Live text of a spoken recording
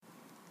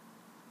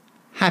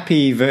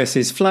Happy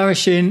versus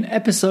Flourishing,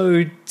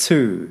 Episode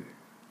 2.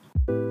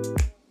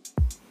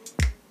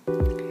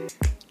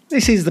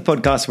 This is the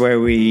podcast where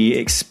we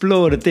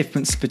explore the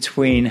difference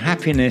between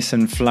happiness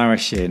and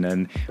flourishing.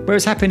 And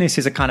whereas happiness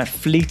is a kind of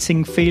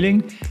fleeting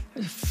feeling,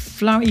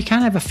 you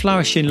can have a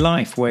flourishing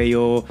life where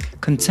you're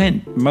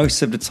content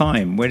most of the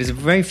time, whereas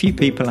very few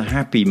people are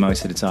happy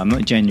most of the time,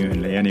 not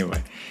genuinely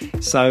anyway.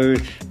 So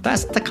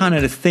that's the kind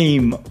of the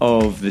theme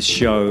of the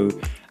show.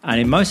 And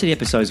in most of the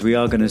episodes, we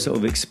are going to sort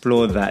of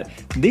explore that.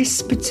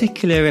 This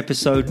particular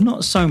episode,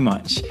 not so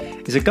much.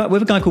 Is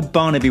with a guy called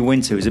Barnaby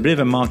Winter, who's a bit of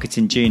a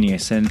marketing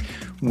genius. And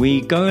we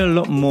go a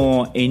lot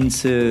more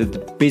into the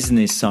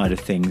business side of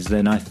things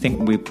than I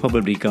think we're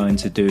probably going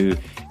to do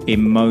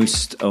in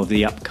most of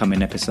the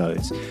upcoming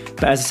episodes.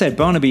 But as I said,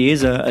 Barnaby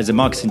is as a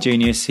marketing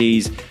genius.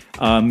 He's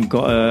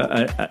got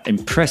an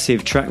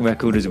impressive track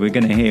record, as we're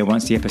going to hear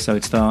once the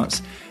episode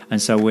starts. And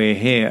so we'll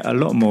hear a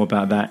lot more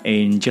about that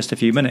in just a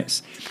few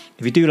minutes.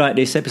 If you do like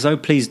this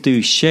episode, please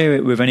do share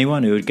it with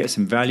anyone who would get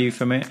some value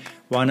from it.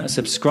 Why not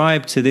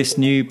subscribe to this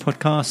new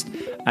podcast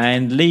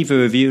and leave a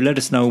review? Let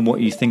us know what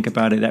you think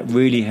about it. That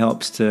really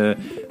helps for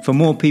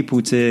more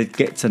people to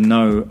get to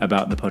know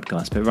about the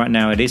podcast. But right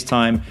now it is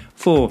time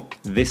for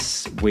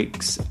this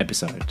week's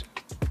episode.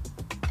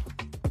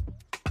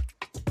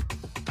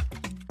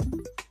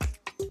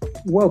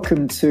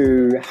 Welcome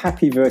to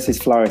Happy versus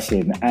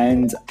Flourishing,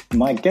 and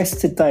my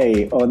guest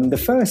today on the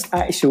first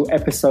actual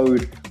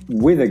episode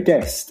with a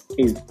guest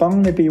is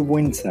Barnaby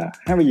Winter.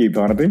 How are you,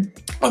 Barnaby?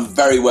 I'm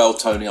very well,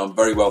 Tony. I'm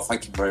very well.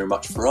 Thank you very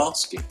much for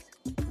asking.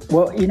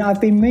 Well, I've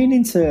been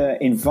meaning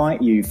to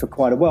invite you for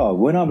quite a while.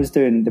 When I was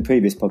doing the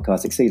previous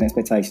podcast, Exceeding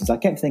Expectations, I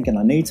kept thinking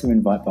I need to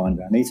invite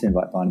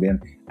Barnaby.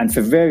 And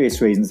for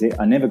various reasons,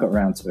 I never got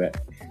around to it.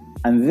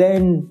 And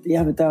then the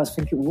other day I was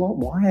thinking,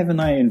 why haven't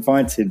I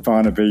invited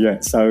Barnaby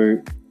yet?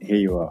 So here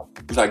you are.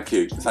 Thank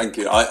you.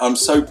 I'm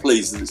so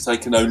pleased that it's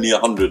taken only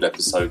 100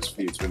 episodes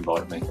for you to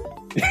invite me.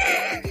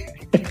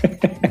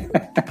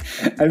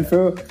 And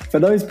for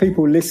those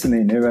people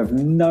listening who have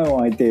no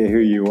idea who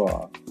you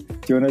are,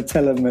 do you want to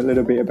tell them a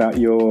little bit about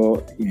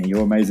your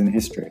amazing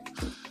history?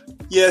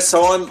 Yeah,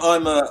 so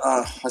I'm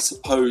I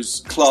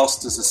suppose,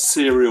 classed as a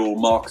serial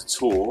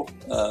marketer,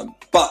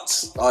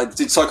 but I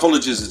did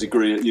psychology as a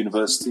degree at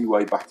university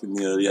way back in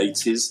the early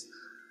 80s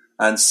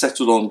and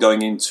settled on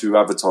going into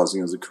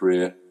advertising as a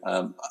career,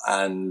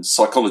 and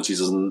psychology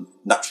doesn't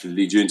naturally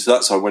lead you into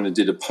that, so I went and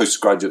did a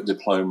postgraduate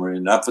diploma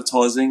in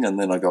advertising, and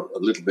then I got a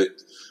little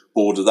bit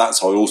bored of that,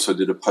 so I also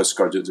did a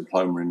postgraduate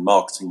diploma in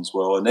marketing as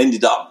well, and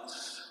ended up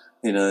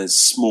in a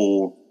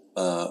small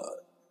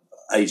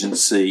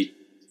agency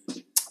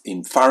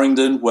in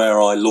Farringdon,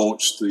 where I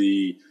launched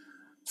the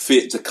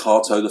Fiat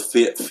Ducato, the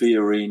Fiat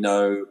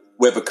Fiorino,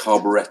 Weber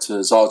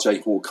carburetors,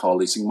 RJ Hall car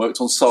leasing, worked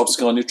on Saab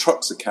Scania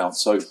trucks account.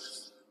 So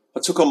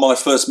I took on my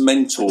first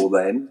mentor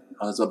then,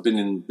 as I've been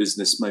in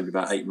business maybe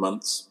about 8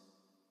 months,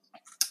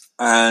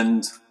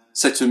 and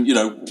said to him,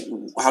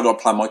 how do I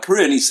plan my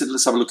career? And he said,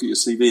 let's have a look at your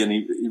CV.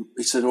 And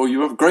he said,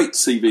 you have a great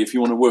CV if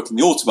you want to work in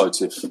the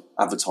automotive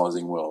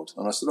advertising world.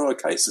 And I said,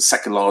 okay, it's the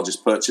second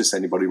largest purchase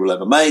anybody will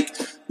ever make.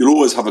 You'll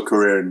always have a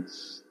career in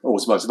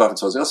automotive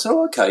advertising. I said,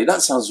 okay,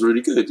 that sounds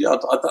really good. Yeah,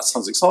 that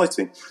sounds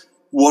exciting.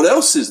 What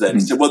else is there? He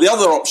said, well, the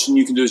other option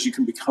you can do is you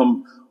can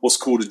become what's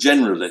called a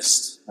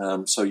generalist.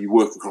 So you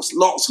work across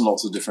lots and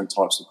lots of different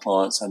types of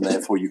clients, and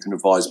therefore you can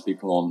advise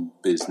people on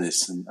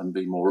business and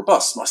be more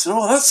robust. And I said,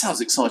 that sounds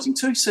exciting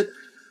too.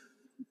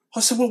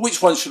 I said, well,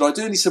 which one should I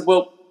do? And he said,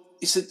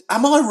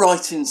 am I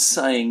right in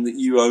saying that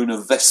you own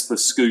a Vespa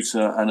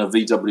scooter and a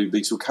VW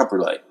Beetle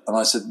Cabriolet? And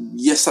I said,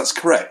 yes, that's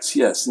correct.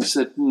 Yes.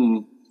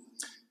 And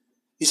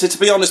he said, to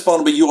be honest,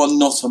 Barnaby, you are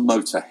not a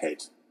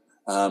motorhead.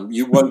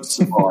 You won't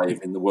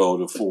survive in the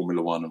world of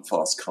Formula One and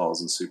fast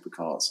cars and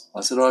supercars. I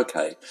said,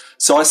 okay.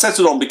 So I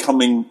settled on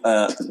becoming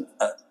a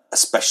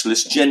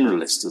specialist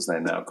generalist, as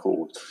they're now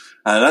called.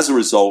 And as a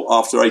result,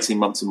 after 18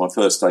 months in my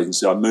first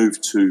agency, I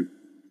moved to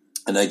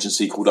an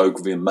agency called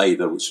Ogilvy and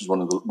Mather, which is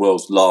one of the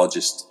world's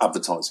largest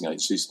advertising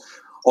agencies,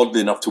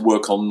 oddly enough, to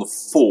work on the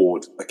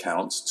Ford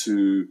account,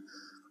 to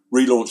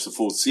relaunch the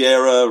Ford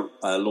Sierra,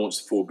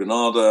 launch the Ford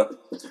Granada.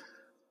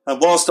 And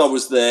whilst I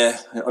was there,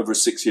 over a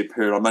 6-year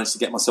period, I managed to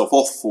get myself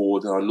off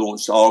Ford. I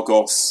launched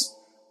Argos,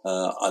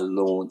 I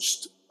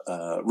launched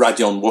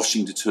Radion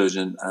washing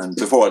detergent, and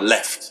before I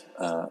left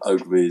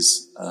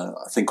Ogilvy's,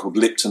 a thing called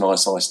Lipton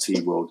Iced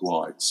Tea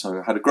Worldwide. So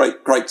I had a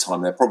great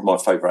time there, probably my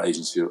favourite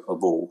agency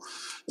of all.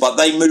 But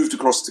they moved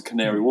across to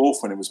Canary Wharf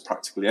when it was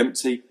practically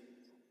empty.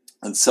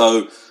 And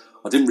so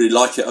I didn't really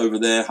like it over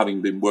there,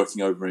 having been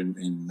working over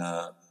in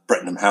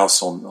Brettenham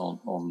House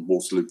on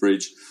Waterloo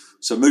Bridge.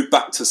 So I moved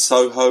back to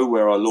Soho,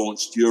 where I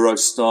launched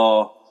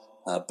Eurostar,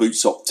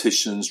 Boots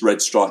Opticians, Red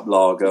Stripe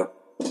Lager.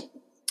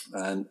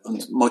 And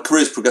my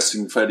career is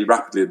progressing fairly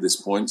rapidly at this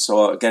point.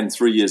 So again,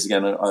 3 years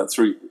later,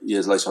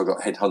 I got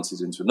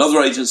headhunted into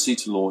another agency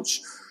to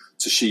launch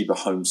Toshiba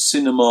Home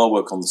Cinema,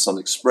 work on the Sun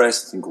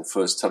Express, a thing called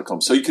First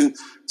Telecom. So you can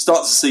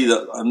start to see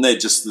that, and they're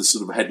just the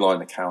sort of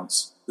headline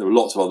accounts. There were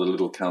lots of other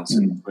little accounts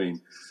in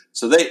between.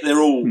 So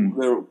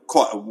they're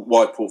quite a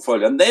wide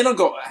portfolio. And then I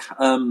got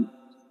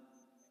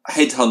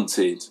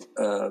headhunted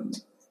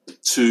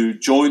to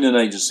join an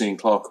agency in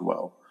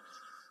Clerkenwell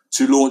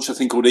to launch a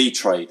thing called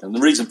E-Trade. And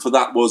the reason for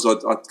that was I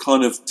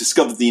kind of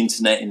discovered the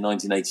internet in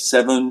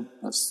 1987.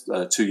 That's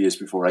 2 years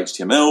before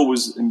HTML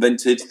was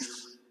invented,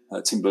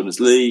 Tim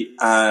Berners-Lee.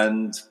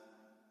 And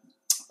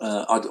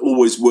I'd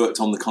always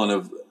worked on the kind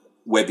of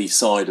webby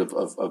side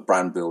of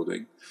brand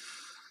building.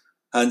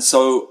 And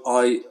so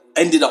I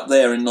ended up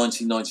there in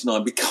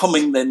 1999,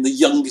 becoming then the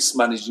youngest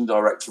managing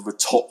director of a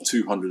top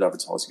 200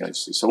 advertising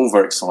agency. So all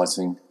very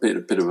exciting, bit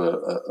of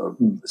a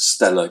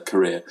stellar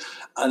career.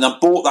 And I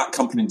bought that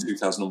company in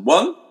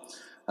 2001,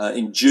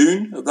 in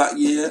June of that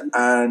year.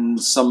 And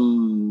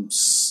some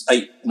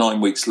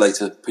 8-9 weeks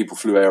later, people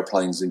flew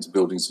airplanes into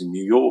buildings in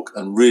New York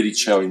and really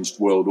changed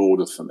world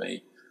order for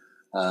me.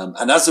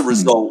 And as a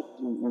result,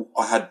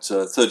 I had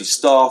 30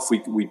 staff.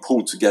 We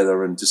pulled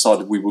together and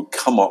decided we would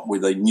come up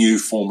with a new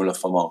formula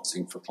for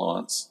marketing for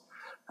clients.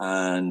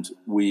 And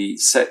we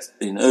set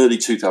in early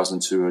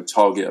 2002 a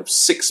target of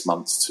 6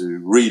 months to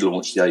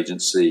relaunch the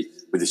agency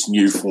with this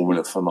new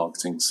formula for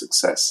marketing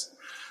success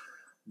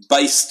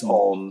based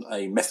on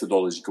a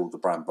methodology called the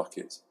Brand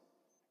Bucket.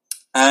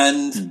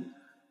 And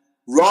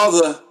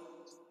rather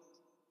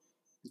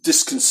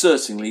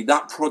disconcertingly,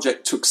 that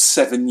project took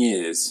 7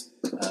 years.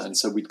 And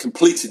so we'd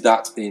completed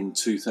that in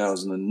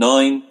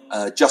 2009,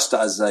 just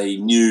as a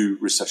new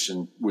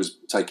recession was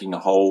taking a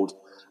hold.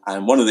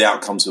 And one of the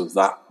outcomes of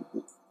that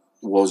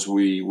was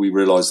we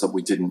realised that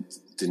we didn't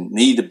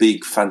need a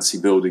big fancy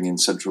building in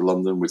central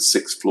London with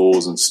 6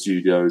 floors and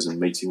studios and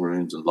meeting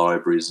rooms and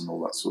libraries and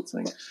all that sort of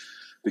thing.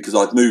 Because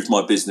I'd moved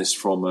my business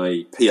from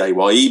a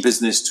PAYE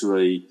business to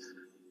a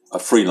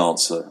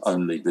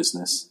freelancer-only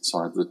business. So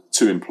I had the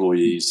 2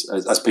 employees.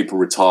 As people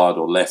retired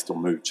or left or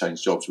moved,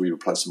 changed jobs, we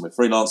replaced them with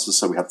freelancers.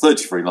 So we had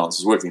 30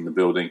 freelancers working in the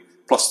building,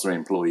 plus 3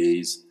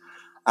 employees.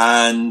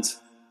 And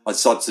I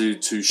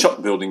decided to shut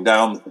the building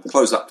down,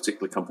 close that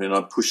particular company, and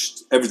I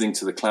pushed everything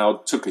to the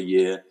cloud. It took a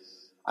year.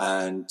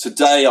 And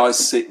today I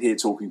sit here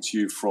talking to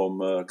you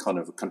from a kind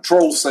of a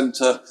control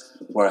center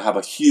where I have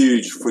a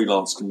huge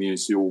freelance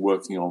community all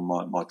working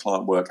on my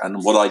client work.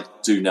 And what I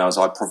do now is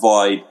I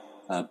provide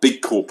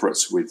big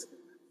corporates with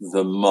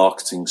the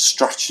marketing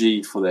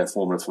strategy for their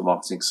formula for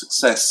marketing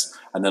success,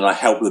 and then I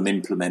help them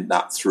implement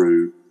that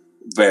through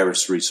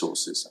various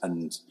resources.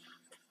 And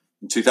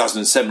in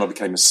 2007, I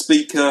became a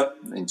speaker.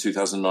 In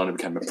 2009, I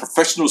became a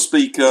professional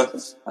speaker,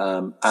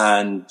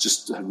 and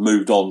just have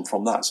moved on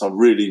from that. So I'm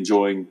really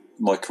enjoying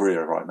my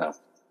career right now.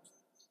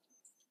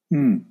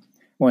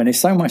 Well, and there's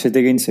so much to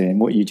dig into in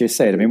what you just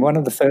said. I mean, one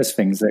of the first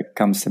things that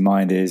comes to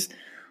mind is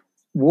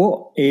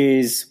what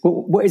is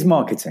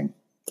marketing?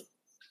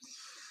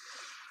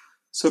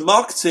 So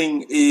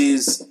marketing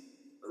is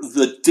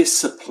the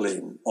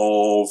discipline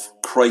of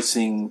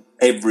creating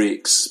every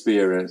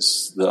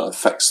experience that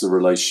affects the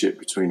relationship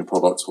between a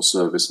product or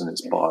service and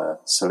its buyer.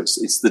 So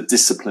it's the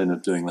discipline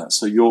of doing that.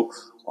 So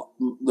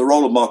the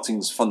role of marketing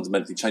has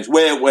fundamentally changed.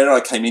 Where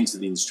I came into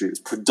the industry, it was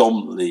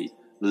predominantly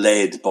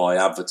led by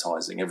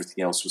advertising.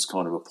 Everything else was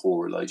kind of a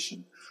poor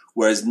relation.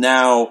 Whereas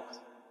now,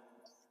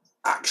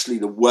 actually,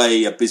 the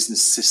way a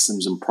business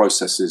systems and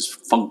processes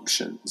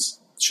functions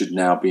should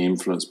now be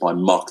influenced by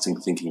marketing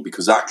thinking,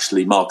 because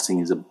actually marketing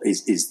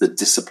is the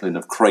discipline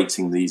of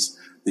creating these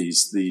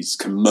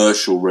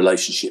commercial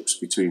relationships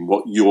between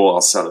what you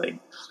are selling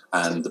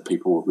and the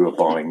people who are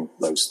buying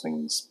those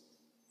things.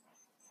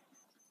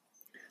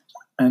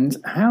 And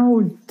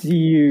how do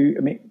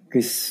you,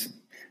 because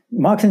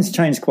marketing's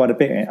changed quite a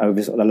bit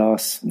over sort of the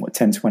last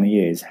 10, 20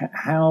 years.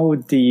 How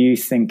do you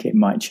think it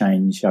might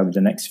change over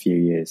the next few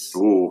years?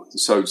 Oh,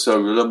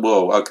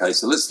 okay.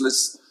 So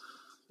let's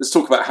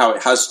talk about how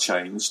it has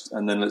changed,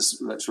 and then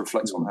let's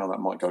reflect on how that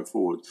might go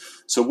forward.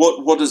 So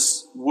what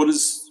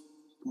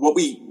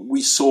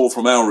we saw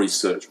from our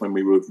research when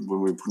we were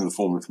putting the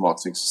formula for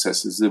marketing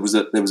success is there was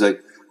a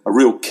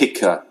real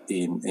kicker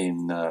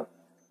in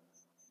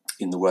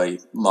the way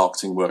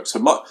marketing works.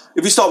 So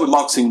if we start with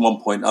marketing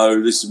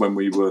 1.0, this is when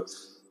we were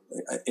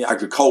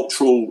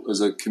agricultural as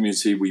a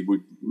community. We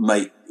would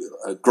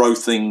grow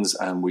things,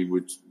 and we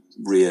would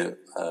rear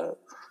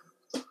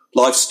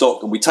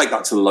livestock, and we take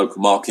that to the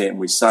local market, and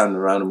we stand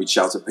around and we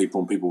shout at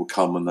people, and people would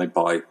come and they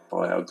buy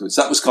our goods.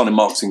 That was kind of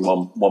marketing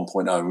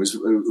 1.0.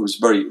 It was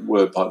very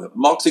word by that.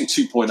 Marketing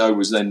 2.0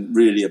 was then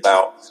really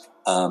about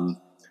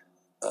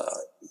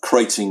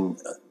creating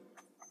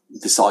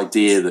this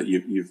idea that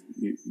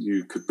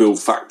you could build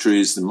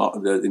factories,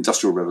 the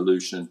Industrial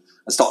Revolution,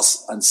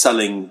 and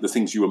selling the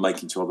things you were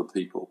making to other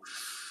people.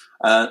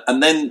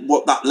 And then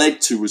what that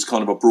led to was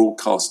kind of a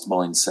broadcast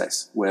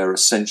mindset, where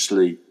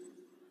essentially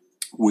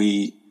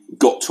we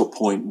got to a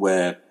point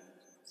where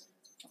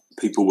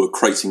people were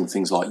creating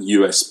things like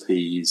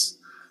USPs,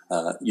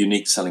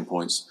 unique selling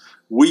points.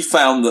 We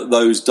found that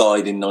those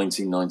died in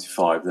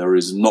 1995. There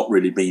has not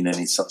really been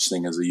any such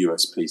thing as a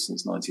USP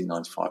since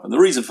 1995. And the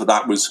reason for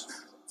that was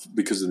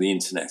because of the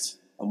internet.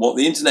 And what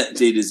the internet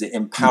did is it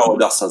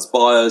empowered us as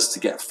buyers to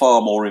get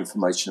far more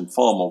information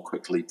far more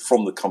quickly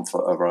from the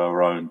comfort of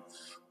our own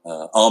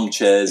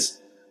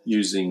armchairs,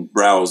 using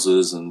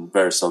browsers and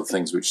various other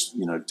things which,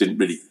 didn't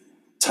really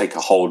take a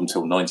hold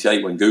until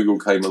 98 when Google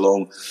came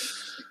along.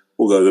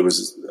 Although there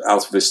was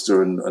Alta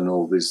Vista and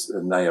all these,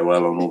 and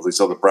AOL and all these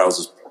other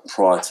browsers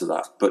prior to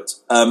that. But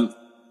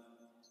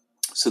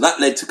so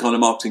that led to kind of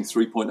marketing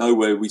 3.0,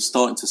 where we're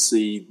starting to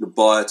see the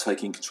buyer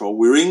taking control.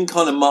 We're in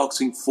kind of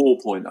marketing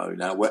 4.0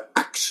 now, where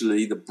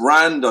actually the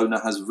brand owner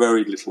has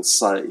very little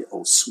say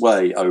or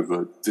sway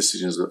over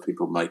decisions that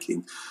people are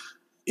making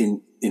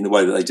in the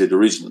way that they did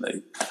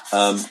originally,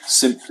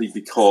 simply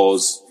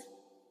because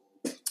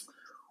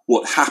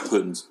what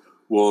happened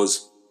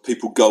was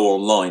people go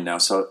online now.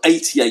 So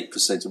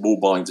 88% of all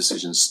buying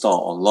decisions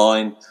start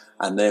online.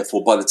 And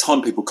therefore, by the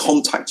time people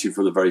contact you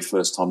for the very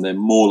first time, they're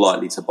more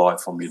likely to buy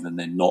from you than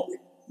they're not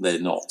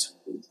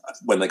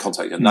when they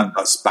contact you. And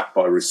that's backed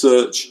by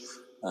research.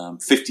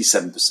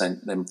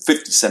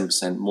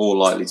 57% more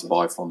likely to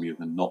buy from you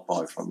than not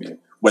buy from you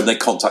when they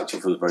contact you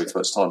for the very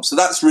first time. So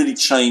that's really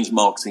changed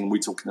marketing. We're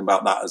talking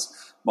about that as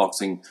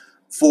marketing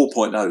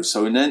 4.0.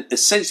 So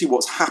essentially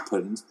what's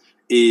happened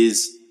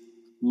is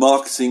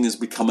marketing has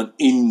become an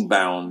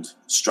inbound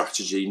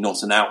strategy,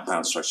 not an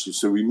outbound strategy.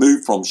 So we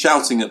moved from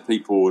shouting at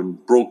people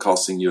and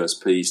broadcasting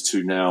USPs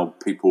to now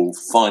people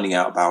finding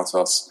out about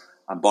us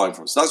and buying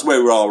from us. So that's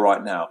where we are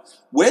right now.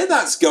 Where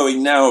that's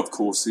going now, of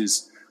course,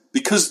 is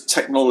because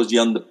technology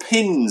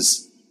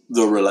underpins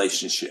the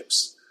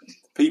relationships.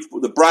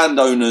 The brand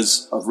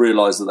owners have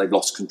realized that they've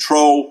lost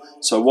control.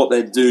 So what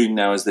they're doing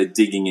now is they're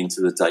digging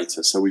into the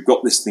data. So we've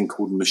got this thing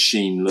called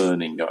machine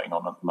learning going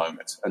on at the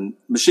moment. And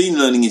machine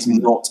learning is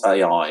not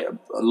AI. A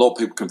lot of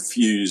people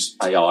confuse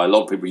AI. A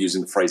lot of people are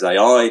using the phrase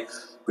AI.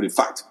 But in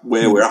fact,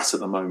 where we're at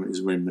the moment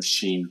is we're in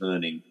machine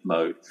learning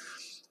mode.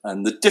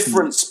 And the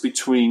difference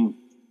between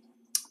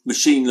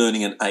machine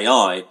learning and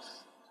AI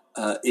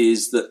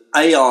is that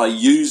AI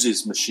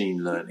uses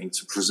machine learning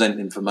to present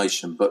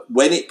information, but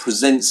when it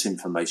presents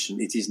information,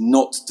 it is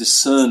not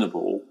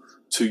discernible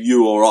to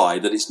you or I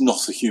that it's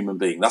not a human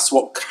being. That's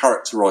what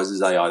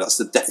characterizes AI. That's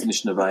the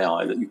definition of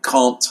AI, that you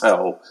can't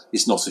tell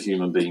it's not a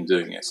human being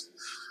doing it.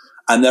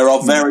 And there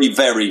are very,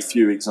 very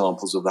few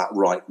examples of that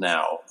right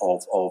now,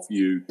 of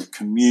you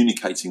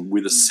communicating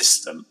with a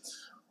system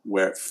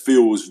where it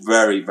feels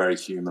very, very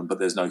human, but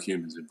there's no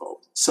humans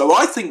involved. So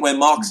I think where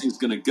marketing is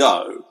going to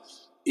go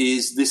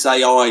is this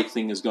AI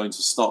thing is going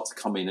to start to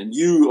come in, and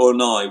you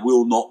and I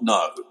will not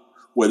know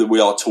whether we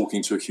are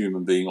talking to a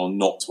human being or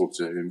not talking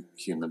to a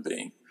human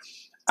being.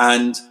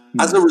 And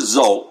as a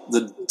result,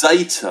 the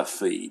data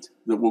feed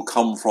that will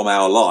come from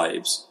our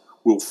lives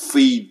will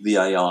feed the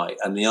AI,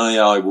 and the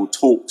AI will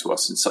talk to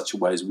us in such a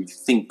way as we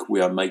think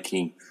we are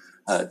making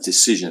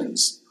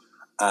decisions.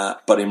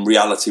 But in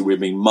reality, we're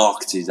being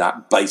marketed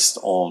at based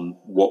on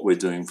what we're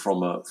doing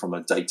from a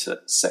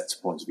data set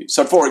point of view.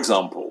 So, for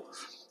example,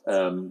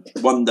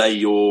 one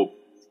day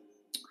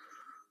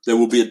there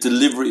will be a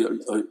delivery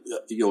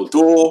at your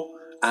door,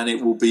 and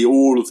it will be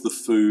all of the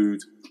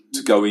food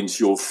to go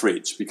into your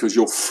fridge, because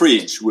your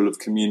fridge will have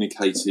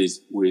communicated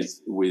with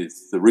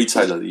the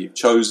retailer that you've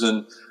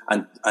chosen,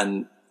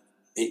 and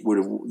it would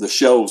have, the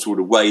shelves would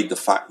have weighed the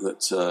fact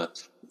that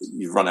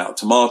you've run out of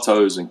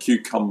tomatoes and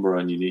cucumber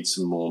and you need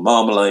some more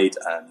marmalade,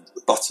 and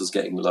the butter's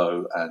getting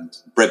low and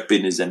bread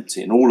bin is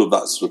empty and all of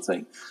that sort of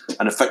thing.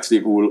 And effectively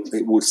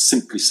it will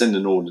simply send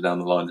an order down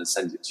the line and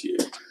send it to you.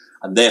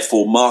 And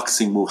therefore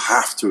marketing will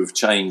have to have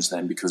changed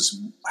then, because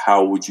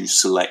how would you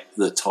select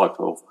the type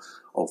of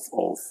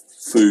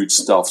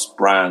foodstuffs,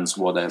 brands,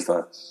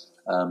 whatever,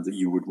 that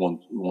you would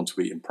want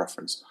to eat in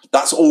preference?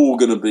 That's all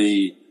going to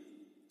be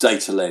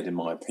data-led, in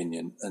my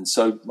opinion. And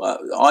so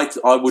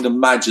I would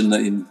imagine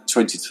that in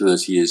 20 to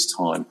 30 years'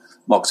 time,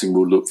 marketing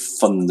will look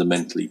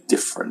fundamentally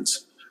different,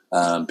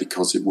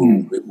 because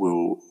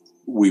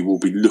we will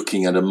be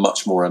looking at a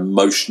much more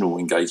emotional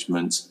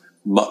engagement,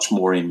 much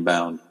more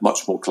inbound,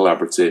 much more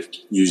collaborative,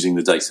 using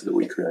the data that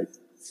we create.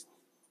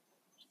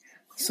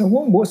 So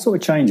what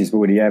sort of changes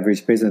will the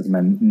average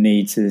businessman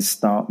need to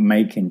start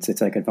making to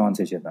take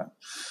advantage of that?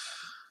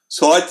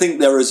 So I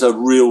think there is a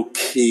real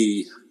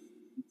key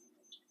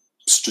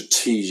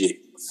strategic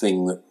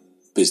thing that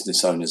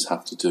business owners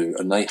have to do,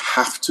 and they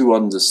have to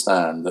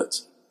understand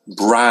that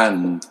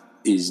brand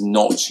is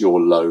not your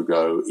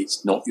logo,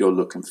 it's not your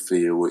look and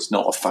feel, it's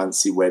not a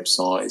fancy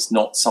website, it's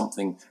not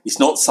something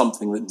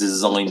that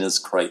designers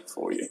create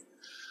for you.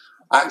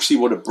 Actually,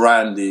 what a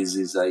brand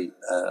is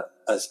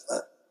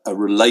a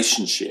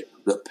relationship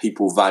that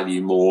people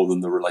value more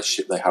than the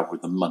relationship they have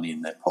with the money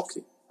in their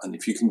pocket. And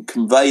if you can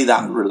convey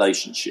that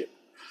relationship,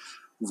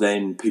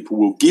 then people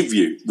will give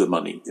you the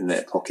money in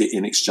their pocket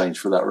in exchange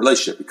for that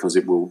relationship, because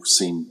it will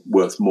seem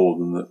worth more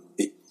than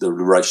the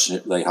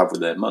relationship they have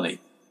with their money.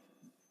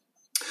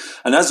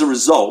 And as a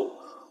result,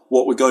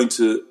 what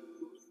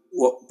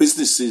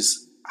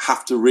businesses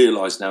have to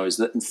realize now is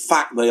that in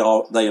fact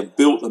they have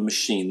built a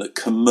machine that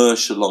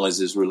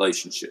commercializes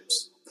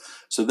relationships.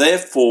 So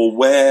therefore,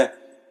 where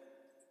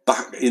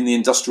back in the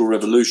Industrial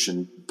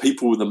Revolution,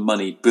 people with the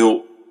money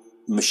built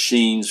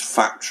machines,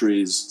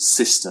 factories,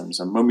 systems.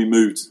 And when we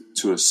moved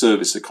to a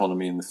service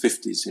economy in the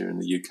 50s here in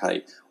the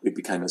UK, it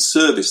became a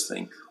service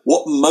thing.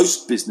 What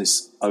most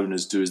business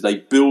owners do is they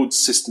build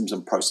systems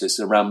and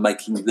processes around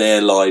making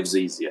their lives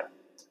easier,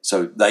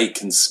 so they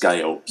can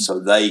scale, so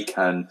they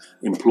can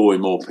employ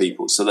more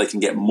people, so they can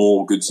get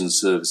more goods and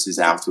services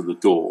out of the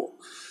door.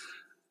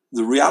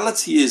 The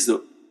reality is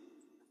that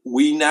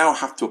we now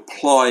have to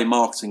apply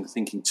marketing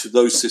thinking to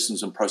those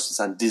systems and processes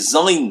and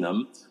design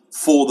them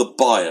for the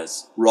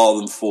buyers rather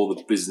than for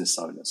the business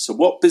owners. So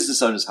what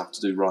business owners have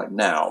to do right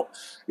now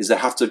is they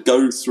have to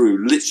go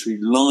through literally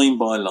line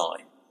by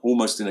line,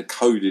 almost in a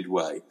coded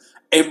way,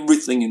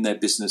 everything in their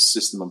business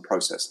system and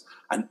process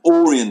and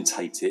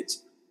orientate it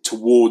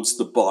towards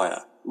the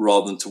buyer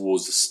rather than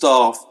towards the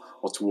staff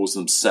or towards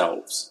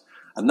themselves.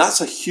 And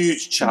that's a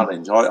huge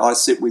challenge. I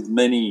sit with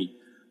many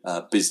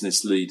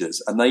business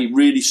leaders, and they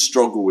really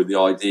struggle with the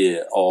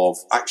idea of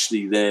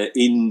actually they're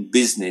in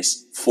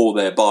business for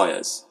their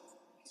buyers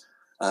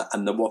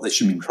and what they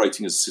should be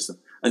creating as a system.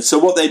 And so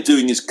what they're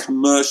doing is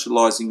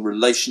commercializing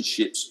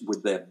relationships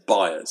with their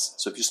buyers.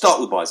 So if you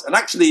start with buyers, and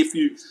actually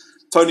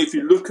Tony, if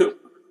you look at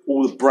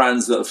all the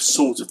brands that have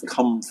sort of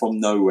come from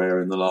nowhere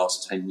in the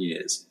last 10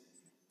 years,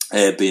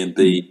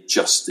 Airbnb,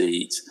 Just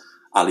Eat,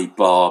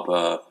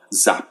 Alibaba,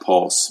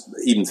 Zappos,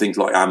 even things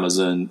like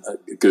Amazon,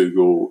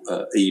 Google,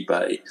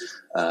 eBay.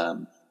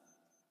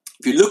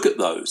 If you look at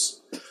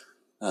those,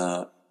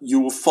 you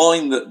will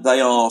find that they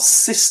are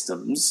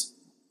systems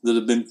that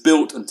have been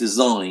built and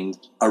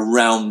designed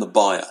around the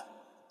buyer.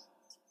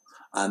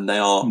 And they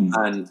are,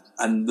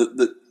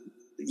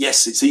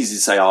 yes, it's easy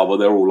to say, well,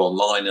 they're all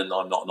online and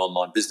I'm not an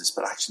online business.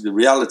 But actually the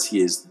reality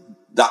is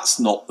that's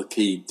not the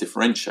key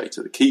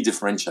differentiator. The key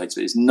differentiator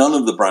is none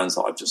of the brands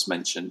that I've just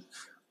mentioned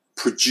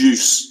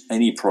produce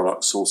any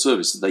products or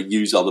services. They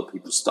use other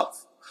people's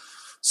stuff.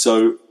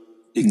 So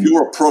if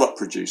you're a product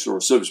producer or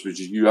a service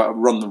producer, you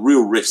run the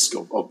real risk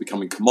of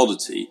becoming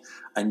commodity,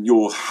 and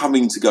you're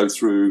having to go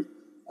through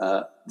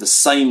the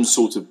same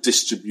sort of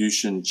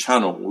distribution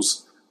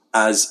channels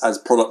as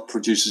product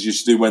producers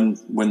used to do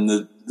when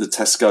the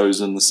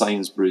Tesco's and the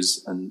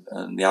Sainsbury's and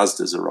the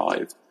Asda's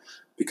arrived,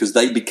 because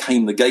they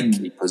became the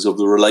gatekeepers of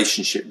the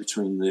relationship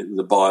between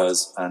the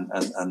buyers and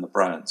the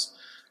brands.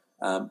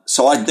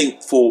 So I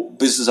think for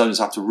business owners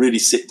have to really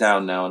sit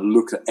down now and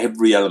look at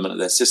every element of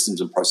their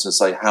systems and process and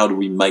say, how do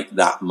we make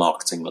that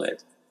marketing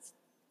led?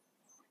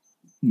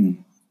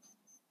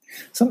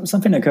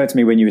 Something occurred to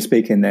me when you were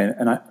speaking then,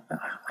 and I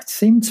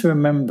seem to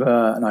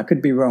remember, and I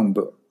could be wrong,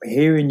 but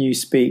hearing you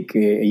speak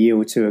a year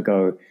or two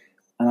ago,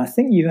 and I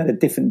think you had a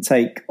different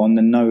take on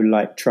the know,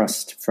 like,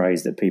 trust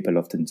phrase that people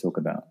often talk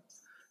about.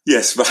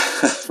 Yes,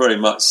 very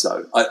much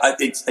so.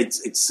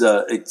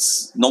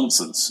 It's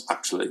nonsense,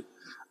 actually,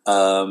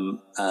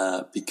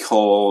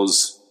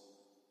 because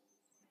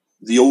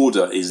the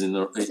order is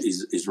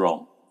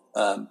wrong.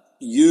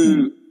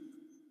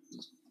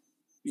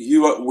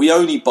 We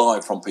only buy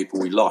from people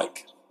we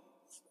like.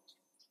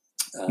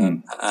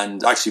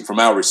 And actually from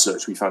our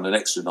research, we found an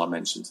extra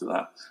dimension to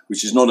that,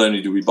 which is not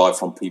only do we buy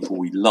from people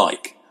we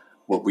like,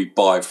 but we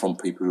buy from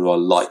people who are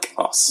like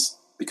us,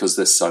 because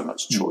there's so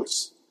much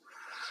choice.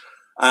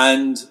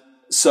 And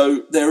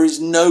so there is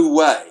no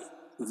way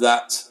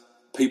that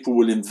people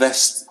will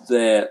invest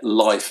their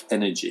life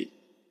energy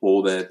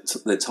or their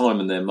time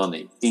and their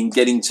money in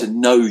getting to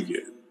know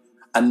you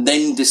and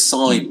then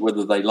decide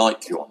whether they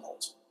like you or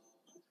not.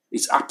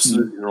 It's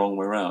absolutely the wrong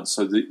way around.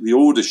 So the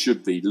order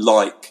should be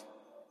like,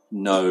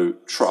 know,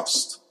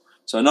 trust.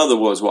 So in other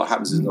words, what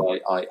happens is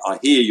I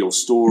hear your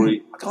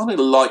story. I kind of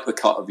like the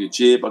cut of your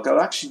jib. I go,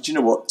 actually, do you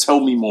know what? Tell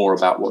me more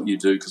about what you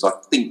do, because I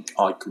think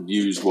I could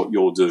use what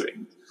you're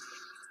doing.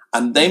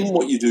 And then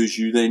what you do is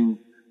you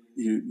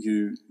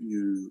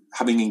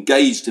having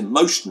engaged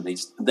emotionally,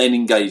 then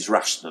engage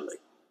rationally.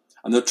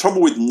 And the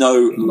trouble with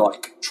know,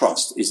 like,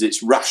 trust is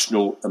it's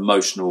rational,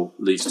 emotional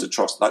leads to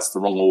trust. That's the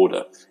wrong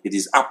order. It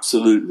is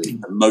absolutely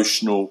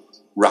emotional,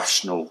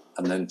 rational,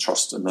 and then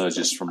trust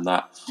emerges from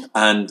that.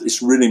 And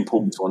it's really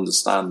important to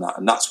understand that.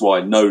 And that's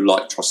why know,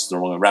 like, trust is the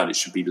wrong way around. It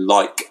should be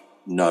like,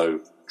 know,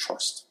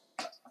 trust.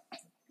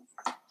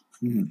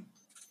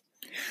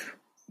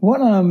 What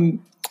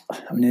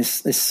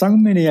there's so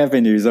many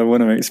avenues I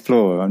want to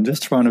explore. I'm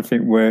just trying to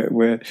think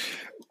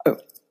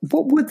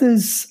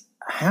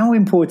how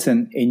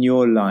important in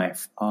your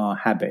life are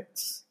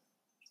habits?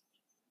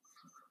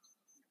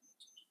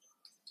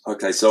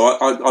 Okay, so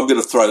I'm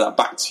going to throw that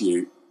back to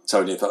you,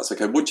 Tony, if that's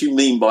okay. What do you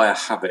mean by a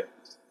habit?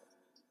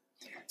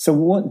 So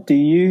what do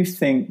you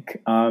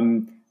think,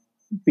 you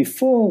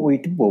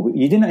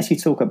didn't actually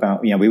talk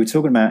about, we were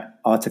talking about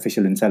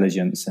artificial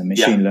intelligence and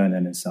machine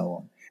learning and so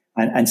on.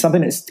 And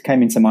something that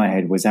came into my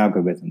head was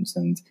algorithms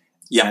and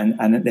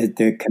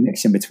the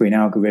connection between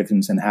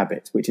algorithms and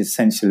habits, which is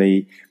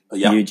essentially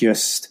you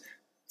just,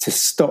 to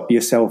stop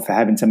yourself for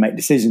having to make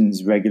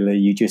decisions regularly,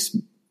 you just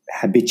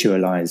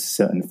habitualize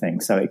certain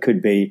things. So it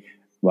could be,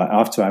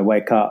 after I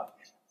wake up,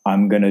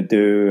 I'm going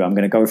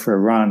to go for a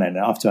run, and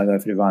after I go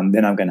for the run,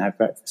 then I'm going to have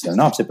breakfast, and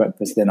after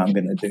breakfast, then I'm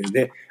going to do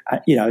this.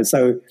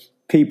 So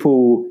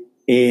people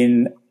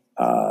in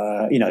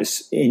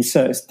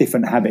insert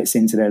different habits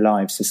into their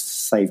lives to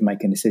save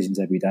making decisions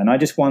every day. And I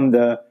just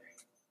wonder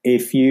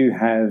if you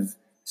have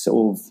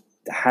sort of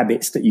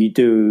habits that you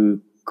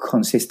do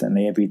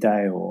consistently every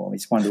day, or I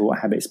just wonder what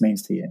habits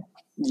means to you.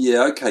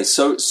 Yeah. Okay.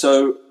 So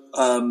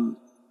I'm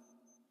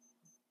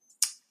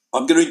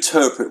going to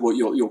interpret what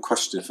your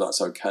question, if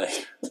that's okay.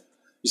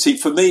 You see,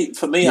 for me,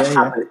 a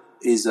habit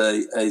is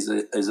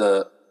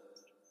a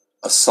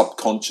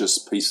subconscious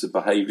piece of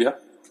behaviour,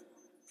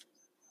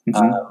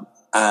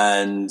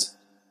 and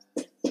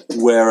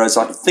whereas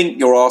I think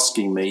you're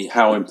asking me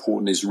how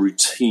important is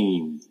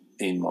routine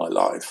in my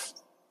life,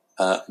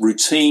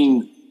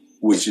 routine,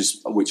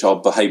 which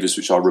are behaviours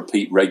which I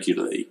repeat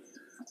regularly,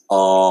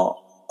 are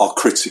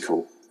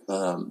critical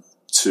to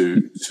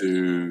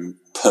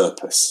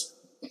purpose.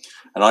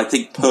 And I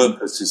think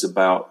purpose is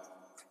about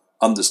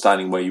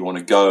understanding where you want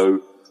to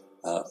go,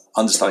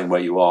 understanding where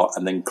you are,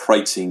 and then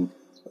creating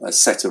a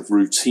set of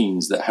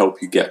routines that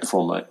help you get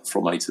from A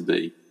to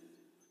B.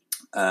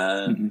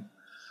 And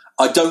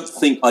I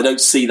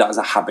don't see that as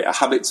a habit. A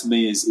habit to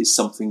me is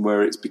something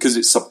where it's because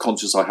it's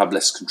subconscious, I have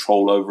less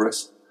control over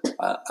it,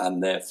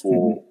 and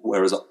therefore,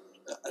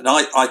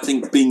 I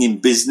think being in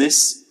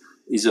business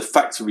is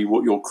effectively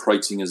what you're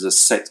creating as a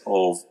set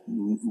of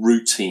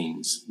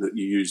routines that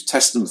you use,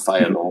 test and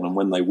fail on, and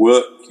when they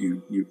work,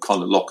 you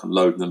kind of lock and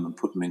load them and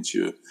put them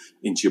into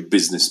your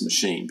business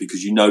machine,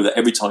 because you know that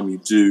every time you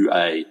do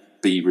A,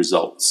 B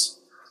results,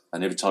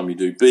 and every time you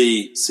do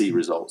B, C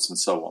results, and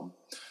so on.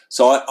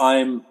 So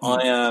I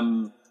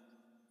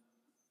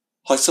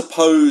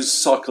suppose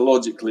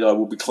psychologically I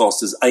will be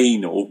classed as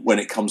anal when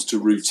it comes to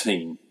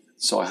routine.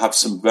 So I have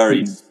some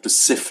very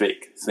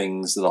specific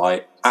things that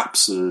I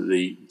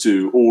absolutely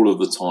do all of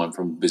the time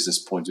from a business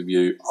point of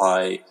view.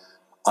 I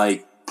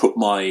put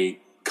my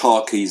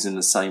car keys in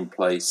the same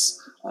place,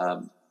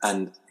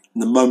 and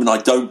the moment I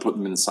don't put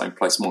them in the same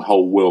place, my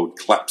whole world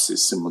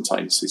collapses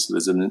simultaneously. So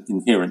there's an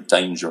inherent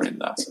danger in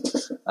that.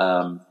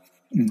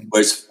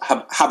 Whereas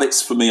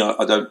habits for me,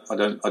 I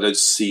don't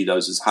see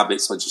those as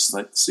habits. I just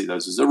see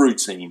those as a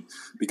routine,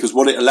 because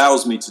what it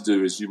allows me to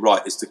do is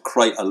to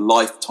create a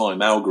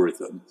lifetime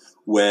algorithm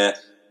where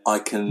I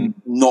can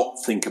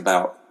not think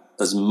about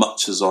as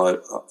much as I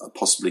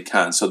possibly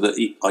can, so that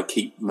I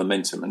keep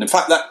momentum. And in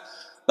fact,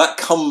 that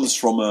comes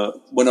from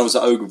when I was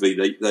at Ogilvy,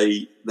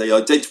 they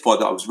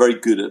identified that I was very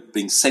good at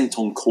being sent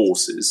on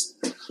courses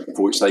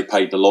for which they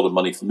paid a lot of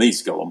money for me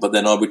to go on, but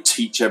then I would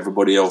teach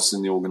everybody else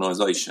in the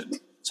organisation.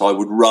 So I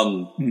would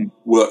run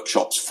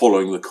workshops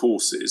following the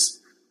courses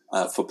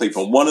for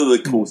people. And one of the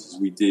courses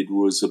we did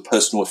was a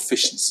personal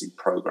efficiency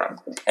program,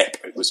 PEP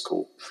it was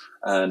called.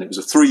 And it was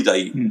a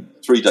three-day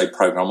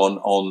program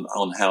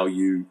on how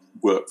you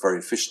work very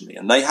efficiently.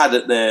 And they had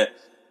the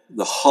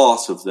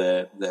heart of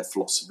their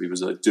philosophy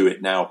was a do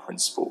it now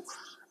principle.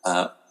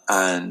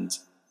 And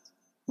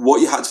what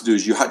you had to do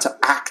is you had to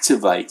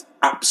activate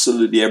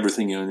absolutely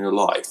everything in your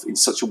life in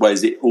such a way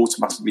as it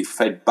automatically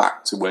fed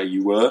back to where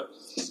you were.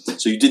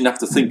 So you didn't have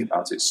to think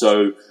about it.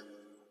 So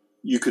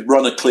you could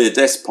run a clear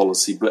desk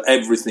policy, but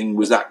everything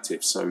was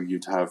active. So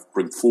you'd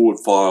bring forward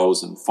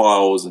files and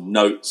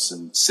notes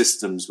and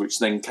systems, which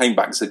then came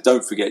back and said,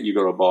 don't forget, you've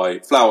got to buy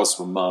flowers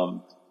for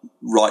mum,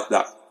 write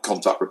that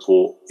contact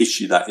report,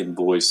 issue that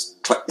invoice,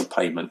 collect the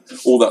payment,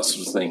 all that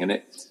sort of thing.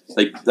 And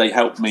they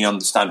helped me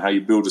understand how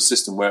you build a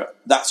system where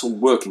that's all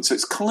working. So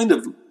it's kind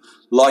of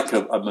like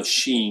a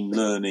machine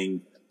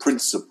learning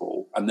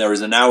principle, and there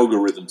is an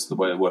algorithm to the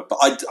way they work. But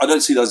I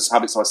don't see those as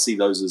habits. I see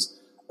those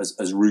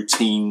as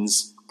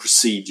routines,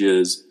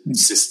 procedures,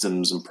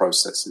 systems, and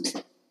processes.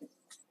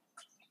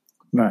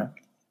 Right.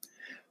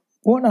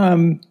 What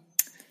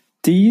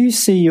do you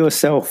see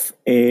yourself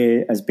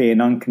as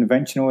being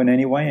unconventional in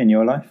any way in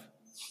your life?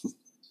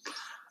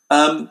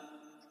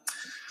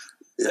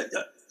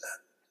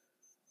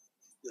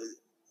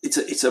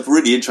 It's a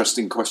really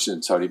interesting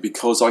question, Tony,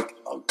 because I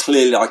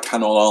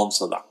cannot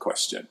answer that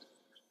question,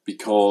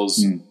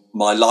 because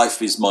my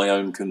life is my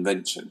own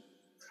convention.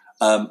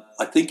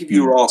 I think if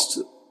you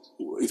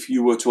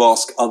were to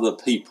ask other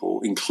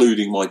people,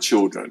 including my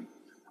children,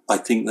 I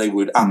think they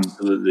would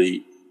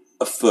absolutely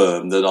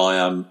affirm that I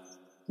am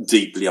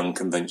deeply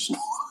unconventional.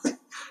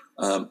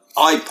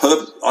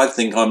 I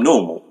think I'm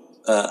normal,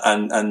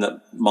 and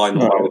that my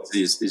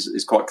normality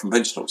is quite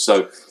conventional.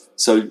 So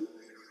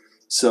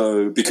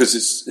because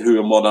it's who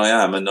and what I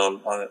am, and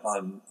I'm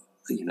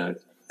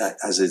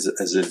as is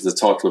the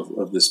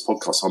title of this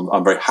podcast,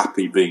 I'm very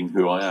happy being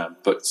who I am.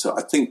 But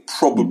I think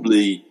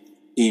probably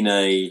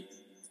I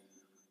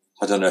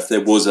don't know if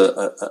there was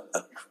a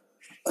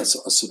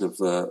sort of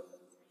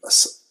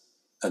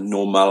a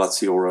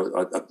normality or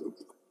I'm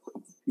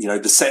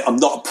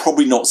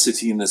probably not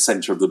sitting in the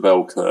centre of the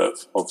bell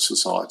curve of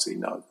society.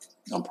 No,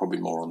 I'm probably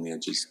more on the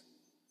edges.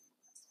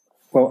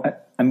 Well,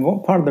 and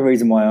what part of the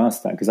reason why I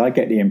asked that, because I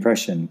get the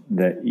impression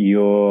that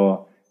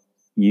you're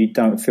you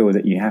don't feel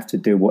that you have to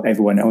do what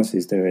everyone else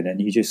is doing,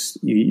 and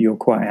you're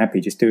quite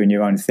happy just doing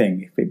your own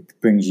thing if it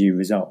brings you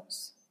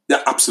results.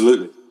 Yeah,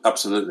 absolutely.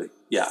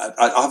 Yeah,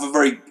 I have a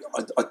very,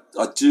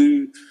 I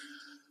do.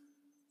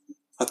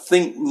 I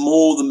think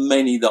more than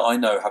many that I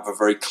know have a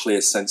very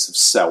clear sense of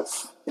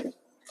self,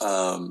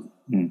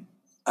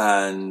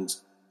 and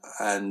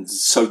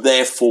so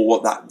therefore,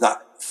 what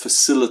that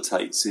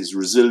facilitates is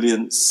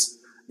resilience.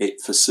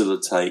 It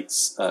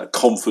facilitates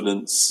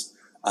confidence,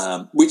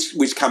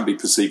 which can be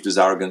perceived as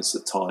arrogance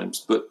at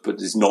times, but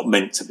is not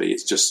meant to be.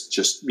 It's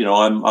just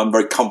I'm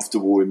very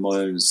comfortable in my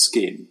own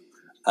skin,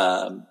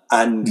 and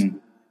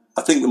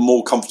I think the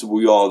more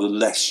comfortable you are, the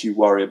less you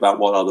worry about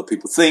what other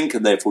people think,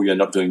 and therefore you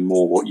end up doing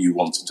more what you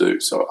want to do.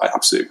 So I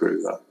absolutely agree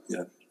with that.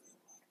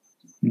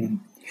 Yeah.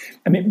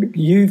 I mean,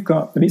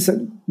 so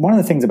one of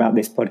the things about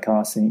this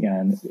podcast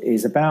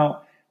is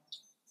about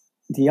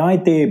the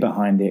idea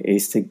behind it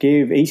is to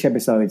give each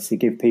episode to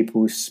give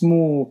people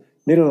small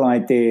little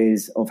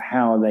ideas of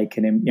how they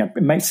can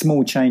make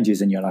small changes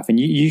in your life. And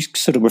you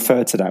sort of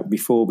referred to that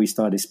before we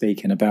started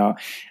speaking about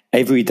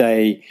every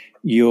day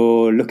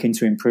you're looking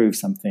to improve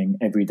something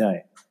every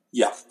day.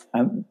 Yeah.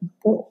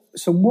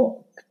 So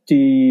what do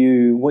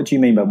you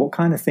mean by what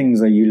kind of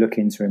things are you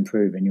looking to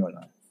improve in your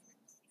life?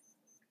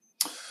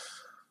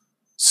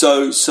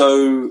 So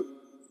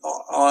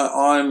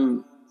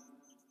I'm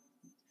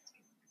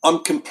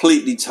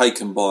completely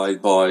taken by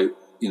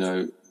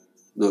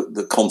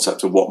the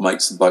concept of what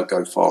makes the boat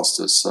go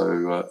faster.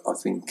 So I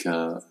think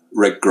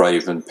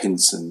Redgrave and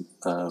Pinson,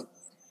 I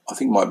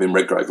think it might have been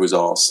Redgrave, was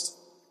asked,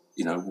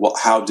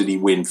 how did he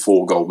win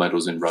 4 gold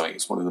medals in rowing?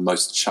 It's one of the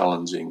most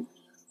challenging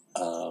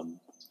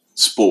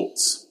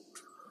sports.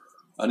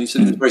 And he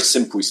said it was very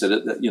simple. He said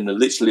that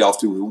literally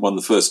after we won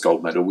the first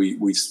gold medal,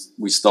 we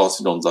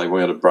started on day. We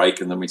had a break,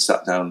 and then we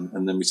sat down,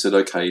 and then we said,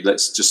 okay,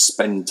 let's just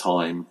spend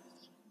time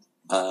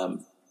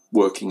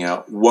working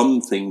out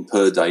one thing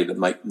per day that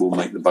will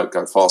make the boat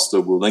go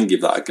faster. We'll then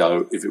give that a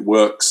go. If it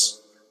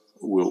works,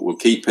 we'll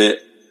keep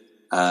it,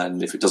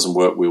 and if it doesn't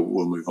work,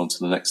 we'll move on to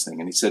the next thing.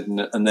 And he said,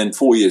 and then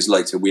 4 years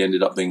later, we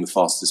ended up being the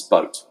fastest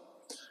boat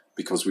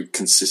because we've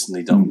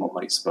consistently done what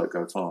makes the boat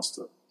go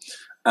faster.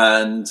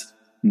 And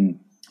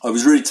I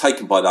was really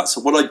taken by that.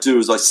 So what I do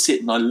is I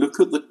sit and I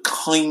look at the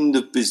kind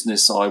of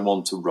business I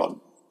want to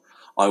run.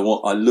 I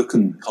look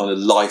at the kind of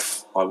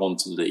life I want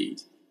to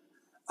lead.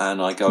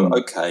 And I go,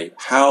 okay,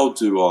 how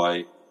do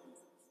I,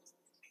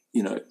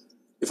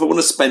 if I want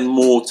to spend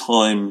more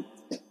time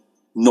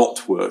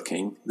not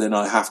working, then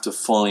I have to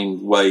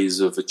find ways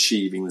of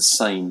achieving the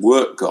same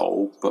work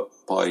goal, but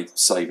by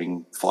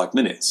saving 5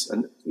 minutes.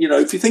 And,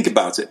 if you think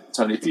about it,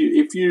 Tony,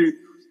 if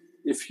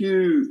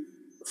you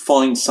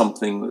find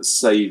something that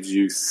saves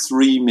you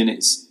 3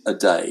 minutes a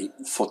day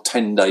for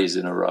 10 days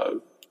in a row,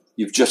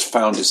 you've just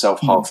found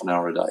yourself half an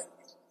hour a day.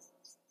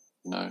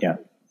 Yeah.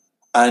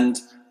 And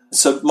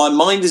so my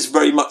mind is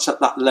very much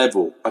at that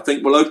level. I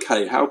think, well,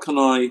 okay, how can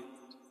I?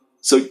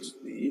 So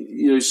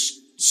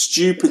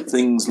stupid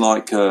things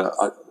like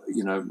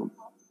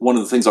one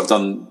of the things I've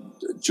done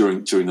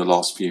during the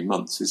last few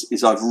months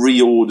is I've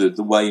reordered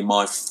the way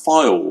my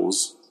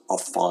files are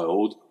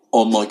filed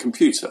on my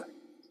computer,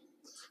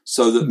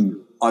 so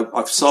that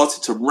I've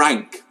started to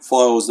rank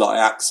files that I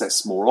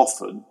access more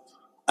often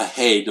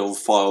ahead of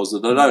files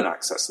that I don't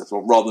access,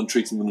 rather than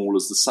treating them all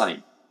as the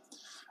same.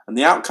 And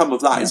the outcome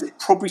of that is it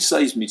probably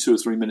saves me 2 or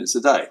 3 minutes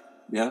a day.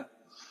 Yeah.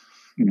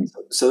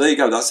 So there you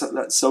go.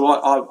 So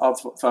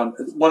I've found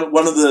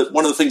one of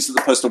the things that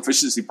the personal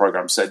efficiency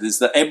program said is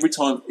that every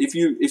time if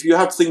you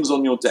have things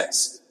on your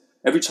desk,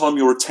 every time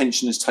your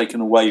attention is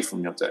taken away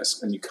from your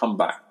desk and you come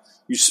back,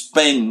 you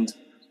spend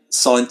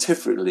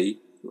scientifically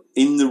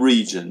in the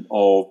region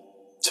of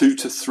 2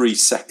 to 3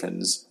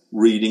 seconds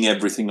reading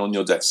everything on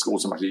your desk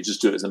automatically. You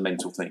just do it as a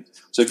mental thing.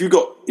 So if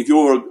you're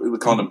the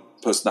kind of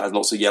person that has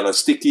lots of yellow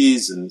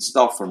stickies and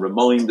stuff and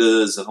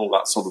reminders and all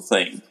that sort of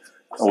thing,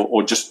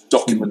 or just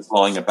documents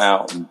lying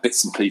about and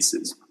bits and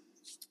pieces,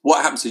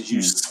 what happens is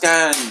you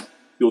scan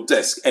your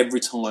desk every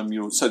time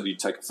you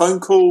take a phone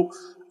call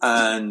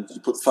and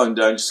you put the phone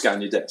down, you scan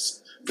your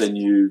desk. Then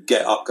you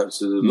get up, go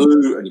to the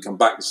loo, and you come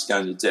back, you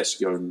scan your desk.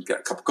 You go and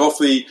get a cup of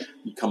coffee,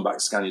 you come back,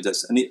 scan your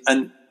desk.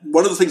 And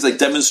one of the things they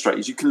demonstrate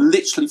is you can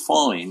literally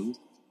find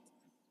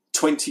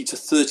 20 to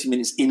 30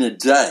 minutes in a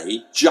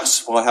day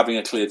just by having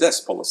a clear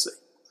desk policy.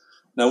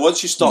 Now,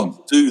 once you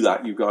start to do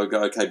that, you go,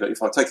 okay, but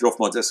if I take it off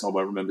my desk, I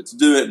won't remember to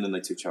do it, and then they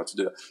teach you how to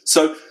do it.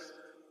 So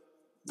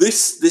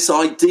this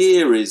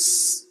idea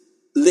is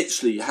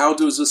literally, how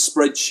does a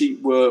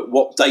spreadsheet work?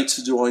 What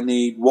data do I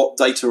need? What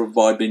data have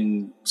I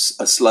been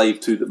a slave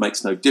to that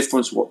makes no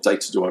difference? What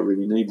data do I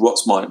really need?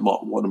 What's my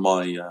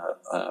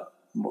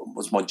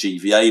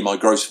GVA, my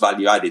gross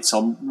value added?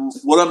 So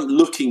what I'm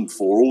looking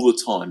for all the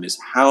time is,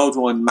 how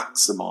do I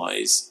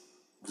maximize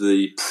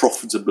the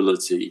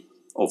profitability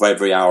of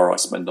every hour I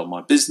spend on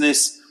my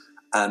business?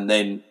 And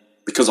then,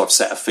 because I've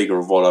set a figure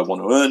of what I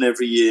want to earn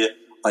every year,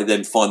 I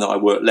then find that I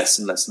work less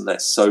and less and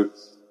less. So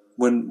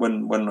when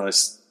I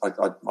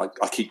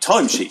keep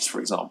timesheets, for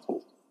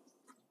example,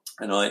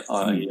 and I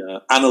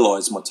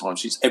analyse my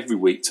timesheets every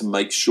week to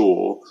make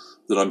sure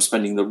that I'm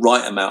spending the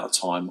right amount of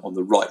time on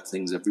the right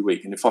things every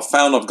week. And if I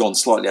found I've gone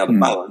slightly out of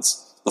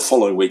balance, the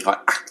following week I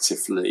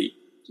actively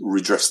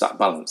redress that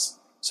balance.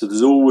 So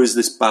there's always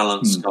this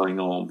balance going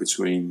on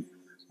between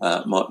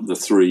the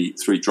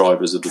three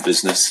drivers of the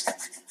business,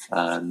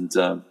 and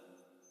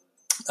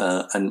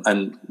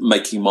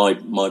making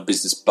my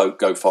business boat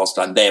go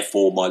faster, and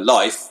therefore my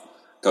life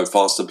go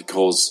faster,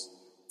 because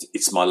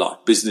it's my life.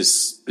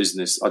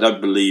 Business. I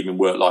don't believe in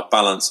work-life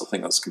balance. I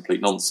think that's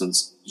complete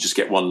nonsense. You just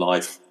get one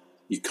life.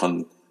 You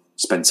can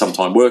spend some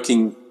time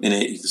working in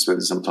it. You can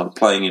spend some time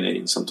playing in it,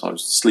 and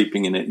sometimes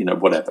sleeping in it.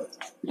 Whatever.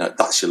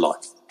 That's your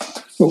life.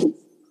 Well,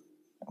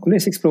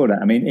 let's explore that.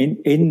 I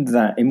mean,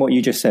 in what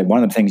you just said,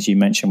 one of the things you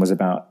mentioned was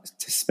about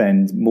to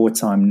spend more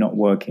time not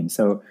working.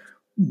 So,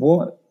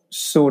 what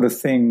sort of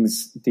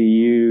things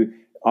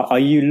are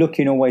you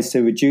looking always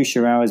to reduce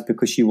your hours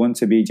because you want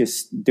to be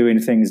just doing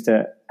things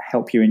that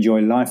help you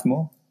enjoy life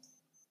more?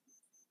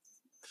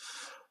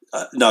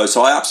 No,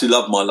 so I absolutely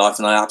love my life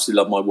and I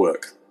absolutely love my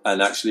work. And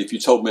actually, if you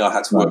told me I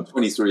had to work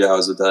 23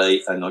 hours a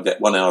day and I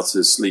get 1 hour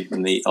to sleep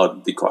and eat,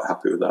 I'd be quite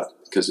happy with that,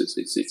 because it's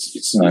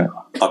right.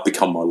 I've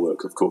become my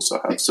work. Of course I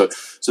have. So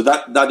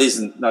that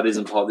isn't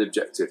part of the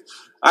objective.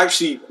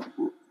 Actually,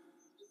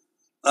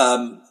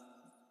 I'm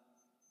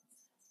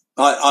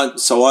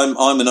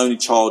an only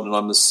child, and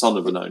I'm the son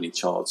of an only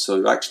child.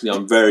 So actually,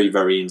 I'm very,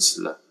 very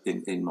insular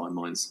in my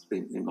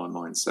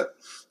mindset.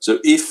 So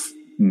if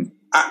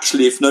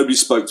nobody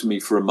spoke to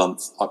me for a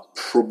month, I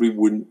probably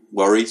wouldn't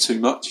worry too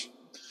much.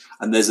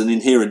 And there's an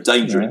inherent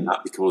danger in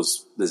that,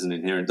 because there's an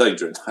inherent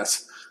danger in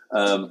that.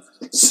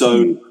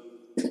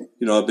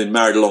 I've been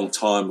married a long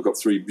time. I've got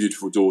 3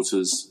 beautiful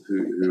daughters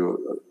who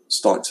are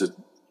starting to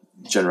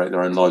generate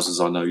their own lives,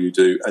 as I know you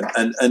do.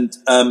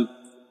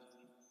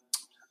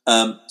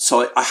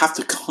 So I have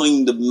to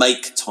kind of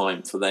make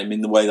time for them in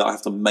the way that I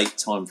have to make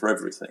time for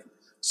everything.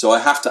 So I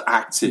have to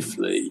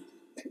actively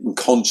and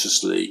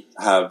consciously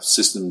have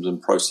systems and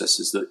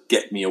processes that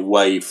get me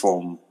away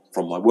from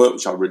my work,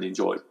 which I really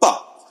enjoy.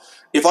 But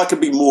if I can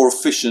be more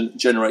efficient,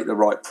 generate the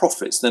right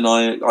profits, then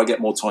I get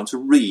more time to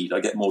read, I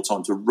get more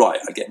time to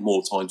write, I get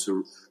more time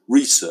to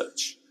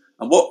research.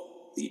 And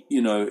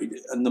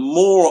and the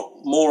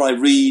more I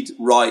read,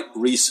 write,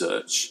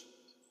 research,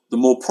 the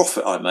more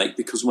profit I make,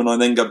 because when I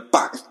then go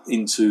back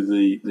into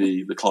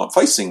the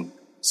client-facing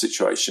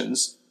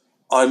situations,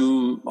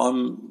 I'm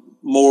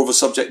more of a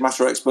subject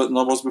matter expert than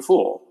I was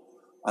before.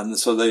 And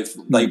so they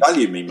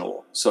value me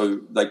more,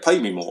 so they pay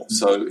me more.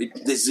 So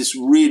there's this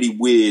really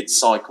weird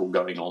cycle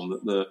going on,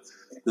 that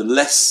the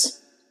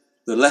less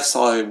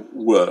I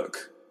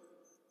work,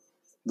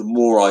 the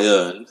more I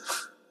earn,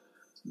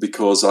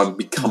 because I'm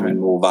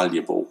becoming more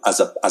valuable as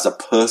a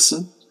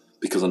person,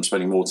 because I'm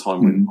spending more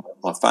time with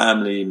my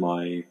family.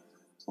 My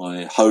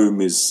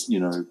home is,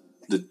 the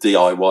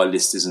DIY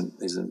list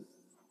isn't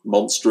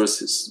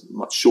monstrous. It's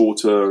much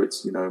shorter.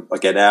 It's, I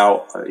get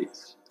out, I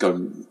go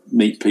and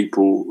meet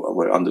people,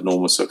 well, under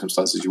normal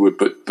circumstances you would,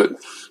 but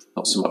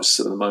not so much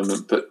at the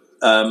moment. But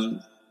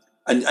and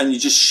you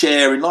just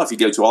share in life. You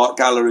go to art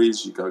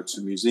galleries, you go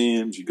to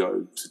museums, you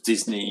go to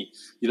Disney,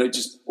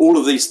 just all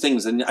of these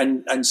things,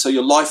 and so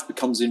your life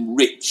becomes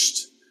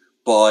enriched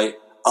by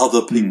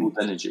other people's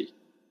energy.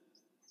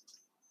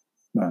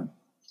 Right.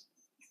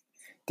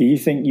 Do you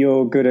think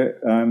you're good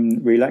at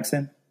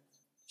relaxing?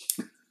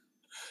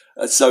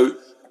 So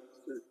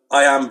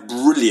I am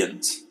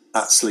brilliant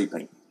at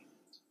sleeping.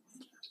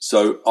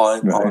 So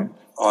I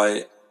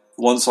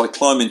once I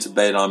climb into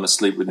bed, I'm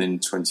asleep within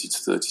 20 to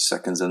 30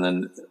 seconds, and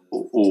then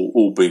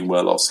all being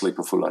well, I'll sleep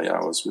a full 8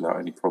 hours without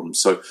any problem.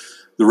 So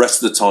the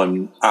rest of the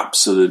time,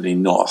 absolutely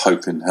not a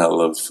hope in hell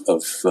of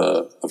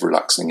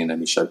relaxing in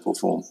any shape or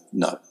form.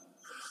 No.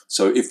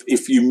 So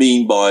if you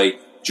mean by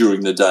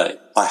during the day,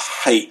 I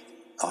hate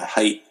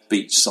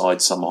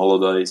beachside summer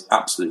holidays.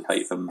 Absolutely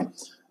hate them.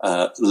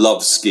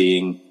 Love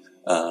skiing,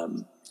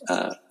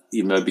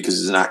 because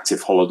it's an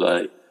active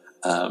holiday.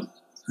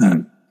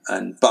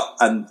 And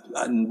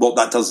what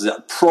that does is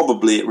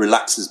it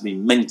relaxes me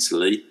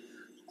mentally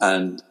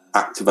and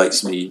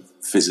activates me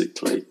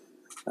physically,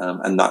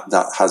 and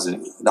that has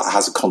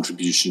a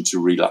contribution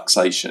to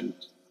relaxation,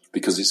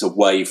 because it's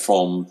away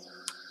from.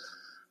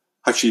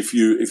 Actually, if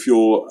you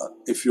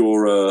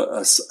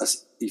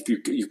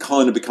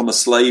kind of become a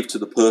slave to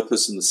the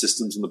purpose and the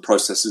systems and the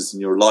processes in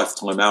your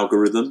lifetime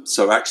algorithm.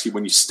 So actually,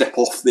 when you step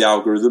off the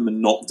algorithm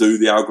and not do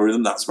the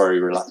algorithm, that's very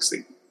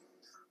relaxing.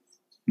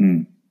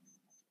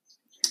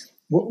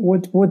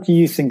 What do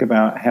you think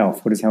about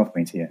health? What does health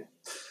mean to you?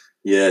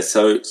 Yeah,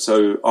 so it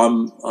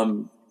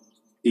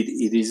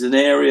is an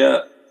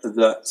area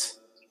that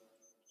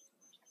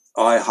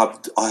I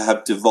have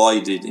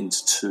divided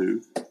into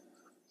two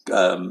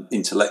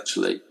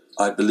intellectually.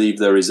 I believe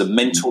there is a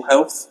mental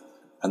health,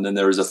 and then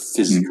there is a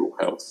physical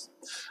health.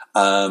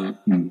 I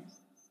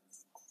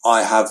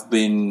have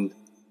been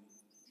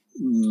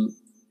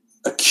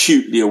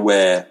acutely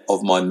aware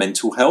of my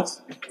mental health,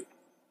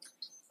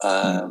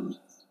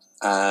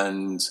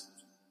 and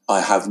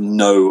I have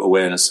no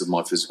awareness of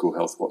my physical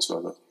health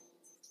whatsoever.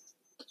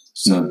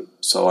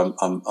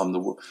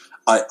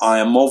 I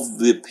am of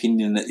the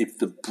opinion that if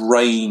the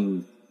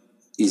brain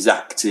is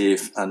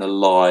active and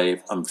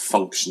alive and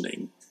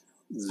functioning,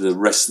 the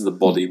rest of the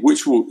body,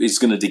 which is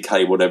going to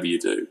decay whatever you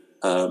do,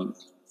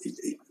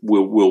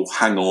 will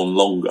hang on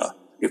longer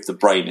if the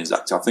brain is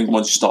active. I think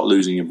once you start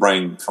losing your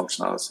brain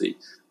functionality,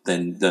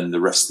 then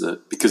the rest of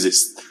the because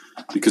it's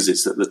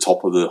at the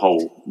top of the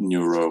whole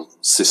neural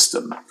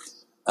system,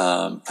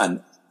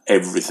 and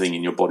everything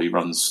in your body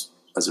runs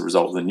as a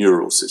result of the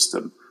neural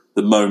system.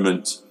 The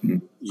moment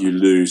you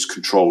lose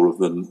control of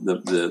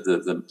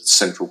the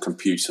central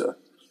computer,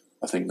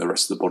 I think the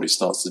rest of the body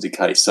starts to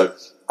decay. So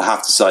I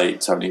have to say,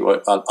 Tony,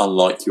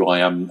 unlike you, I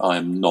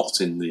am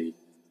not in the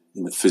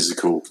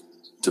physical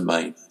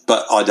domain,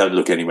 but I don't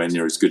look anywhere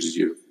near as good as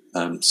you.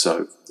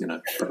 So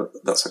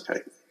that's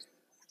okay.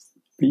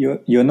 But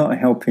you're not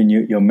helping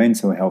your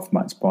mental health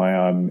much by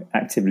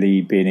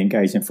actively being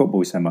engaged in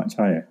football so much,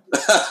 are you?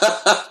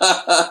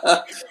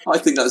 I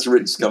think that's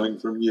rich coming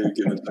from you,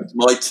 given that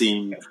my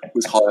team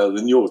was higher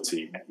than your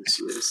team this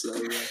year. So,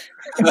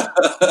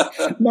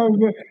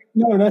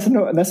 No, that's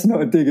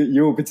not a dig at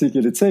your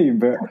particular team.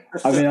 But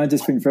I mean, I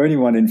just think for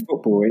anyone in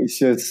football, it's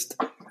just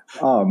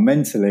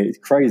mentally it's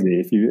crazy.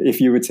 If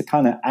you were to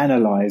kind of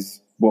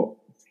analyse what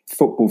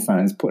football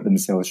fans put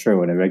themselves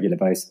through on a regular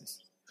basis.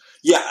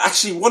 Yeah,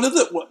 actually,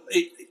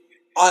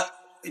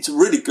 it's a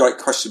really great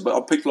question,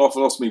 but people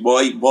often ask me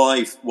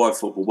why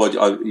football? Why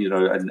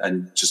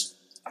and just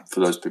for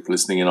those people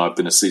listening in, I've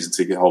been a season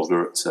ticket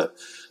holder at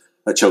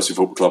Chelsea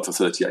Football Club for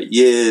 38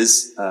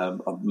 years.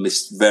 I've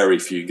missed very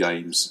few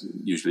games,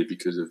 usually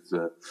because of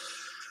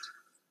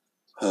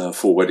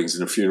 4 weddings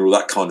and a funeral,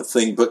 that kind of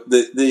thing. But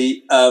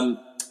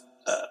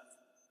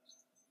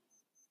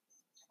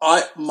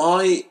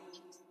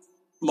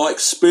my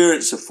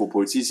experience of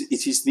football, it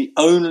is the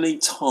only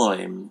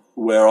time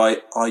where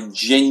I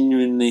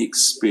genuinely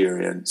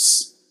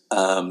experience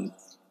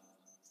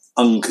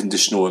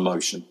unconditional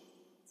emotion.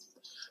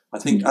 I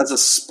think as a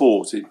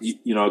sport,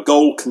 a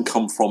goal can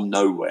come from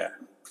nowhere.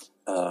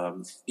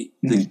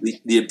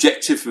 The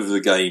objective of the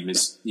game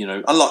is,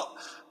 unlike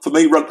for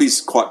me,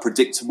 rugby's quite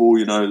predictable.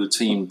 The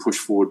team push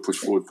forward,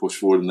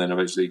 and then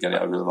eventually get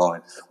it over the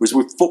line. Whereas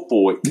with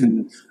football,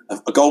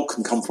 a goal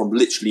can come from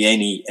literally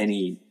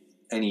any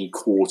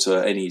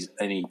quarter,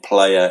 any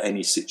player,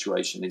 any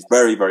situation. It's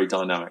very, very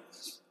dynamic.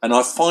 And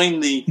I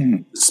find the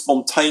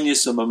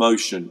spontaneous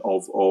emotion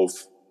of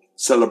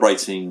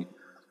celebrating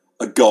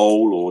a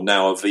goal or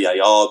now a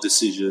VAR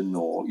decision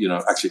or,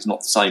 actually it's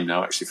not the same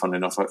now, actually, funnily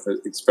enough.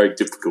 It's very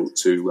difficult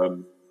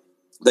to...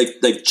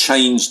 They've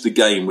changed the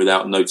game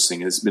without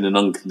noticing. There's been an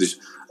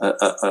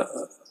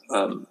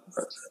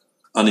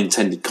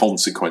unintended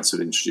consequence of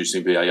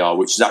introducing VAR,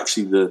 which is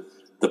actually the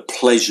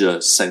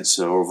pleasure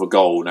sensor of a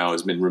goal now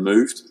has been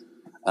removed.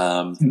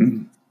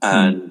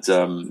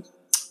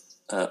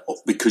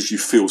 Because you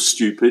feel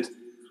stupid.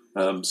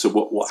 So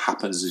what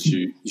happens is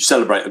you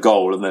celebrate a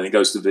goal and then it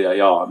goes to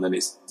VAR and then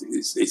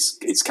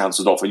it's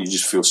cancelled off and you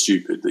just feel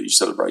stupid that you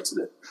celebrated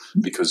it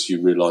because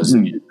you realise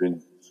that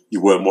you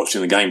weren't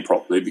watching the game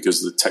properly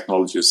because the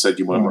technology has said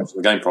you weren't watching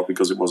the game properly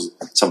because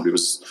somebody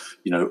was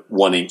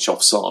 1 inch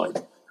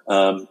offside.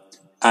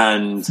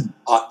 And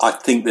I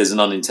think there's an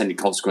unintended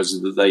consequence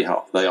that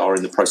they are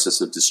in the process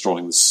of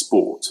destroying the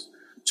sport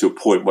to a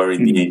point where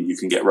in the end you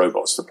can get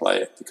robots to play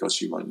it because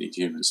you won't need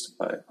humans to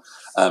play it.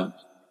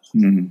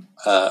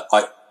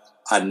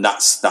 And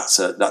that's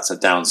a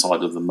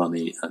downside of the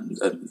money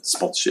and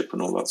sponsorship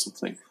and all that sort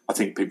of thing. I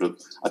think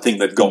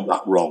they've got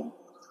that wrong.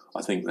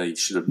 I think they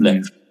should have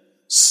left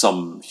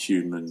some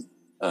human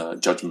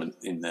judgment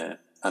in there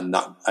and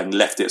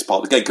left it as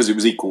part of the game because it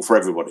was equal for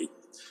everybody.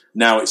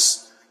 Now all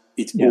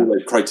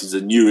they've created is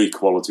a new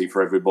equality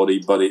for everybody,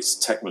 but it's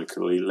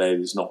technically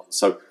it's not.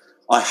 So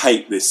I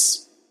hate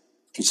this.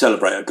 You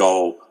celebrate a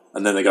goal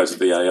and then they go to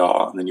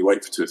VAR and then you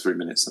wait for 2 or 3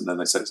 minutes and then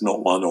they say it's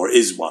not one or it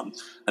is one.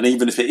 And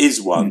even if it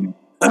is one,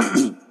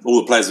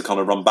 all the players are kind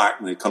of run back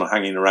and they're kind of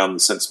hanging around the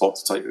centre spot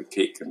to take a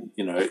kick. And,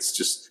 it's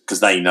just because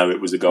they know it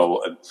was a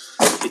goal and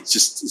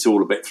it's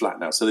all a bit flat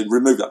now. So they've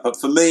removed that. But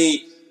for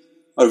me,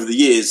 over the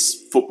years,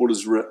 football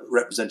has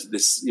represented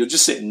this. You're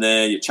just sitting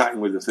there, you're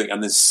chatting with the thing,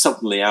 and then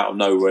suddenly out of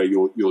nowhere,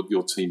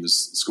 your team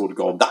has scored a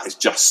goal. That is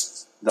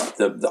just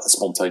that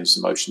spontaneous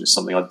emotion is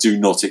something I do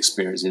not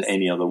experience in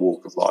any other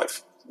walk of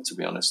life. To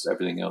be honest,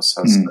 everything else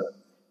has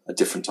a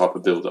different type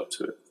of build up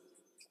to it.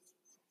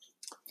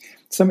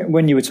 Something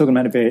when you were talking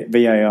about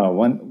VAR,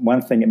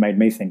 one thing it made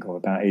me think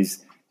about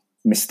is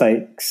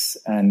mistakes,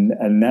 and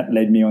that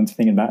led me on to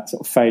thinking about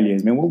sort of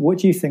failures. I mean, what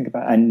do you think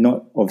about, and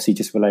not obviously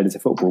just related to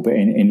football, but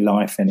in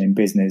life and in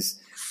business,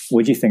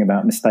 what do you think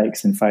about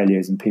mistakes and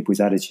failures and people's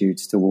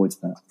attitudes towards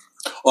that?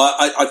 Well,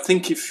 I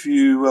think if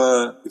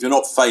you're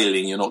not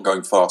failing, you're not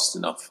going fast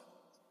enough.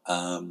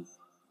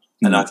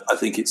 And I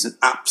think it's an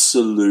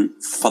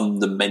absolute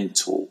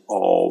fundamental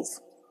of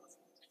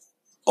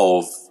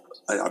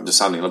I'm just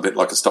sounding a bit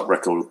like a stock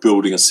record of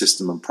building a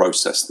system and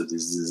process that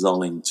is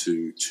designed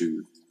to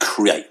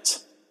create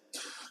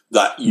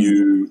that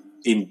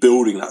in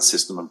building that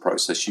system and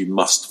process, you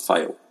must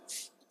fail.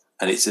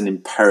 and it's an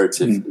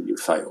imperative that you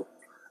fail.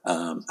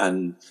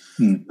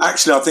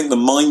 Actually, I think the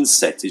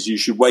mindset is you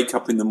should wake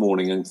up in the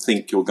morning and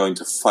think you're going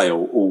to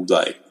fail all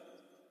day.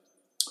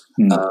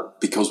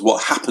 Because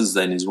what happens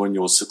then is when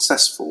you're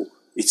successful,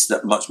 it's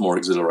that much more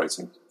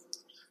exhilarating.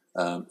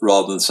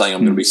 Rather than saying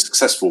I'm going to be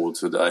successful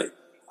today,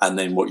 and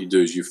then what you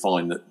do is you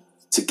find that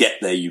to get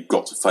there you've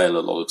got to fail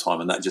a lot of the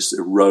time, and that just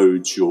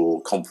erodes your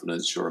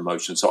confidence, your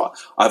emotion. So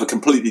I have a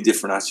completely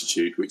different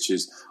attitude, which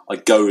is I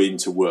go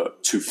into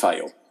work to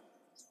fail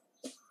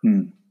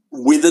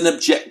with an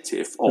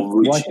objective of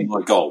reaching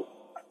my goal.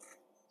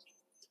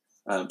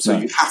 So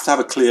you have to have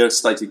a clear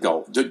stated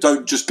goal.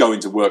 Don't just go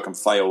into work and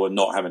fail and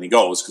not have any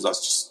goals, because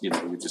that's just,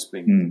 you're just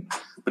being...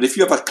 But if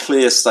you have a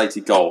clear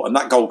stated goal, and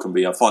that goal can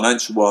be a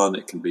financial one,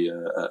 it can be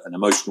an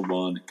emotional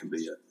one, it can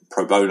be a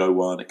pro bono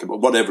one, it can be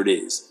whatever it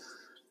is.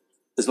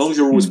 As long as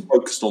you're always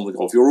focused on the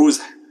goal,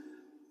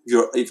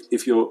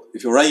 if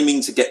you're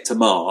aiming to get to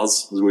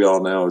Mars, as we are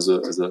now as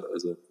a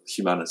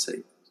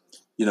humanity,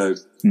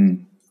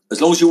 as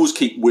long as you always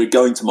keep, we're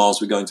going to Mars,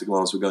 we're going to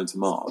Mars, we're going to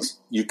Mars,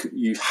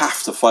 you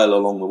have to fail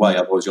along the way,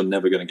 otherwise you're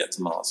never going to get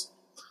to Mars,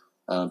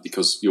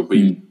 because you'll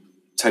be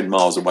 10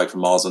 miles away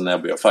from Mars and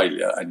there'll be a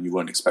failure and you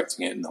weren't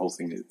expecting it and the whole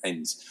thing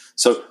ends.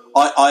 So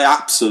I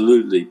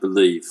absolutely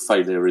believe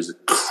failure is a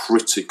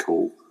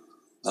critical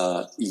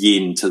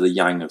yin to the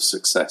yang of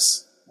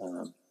success.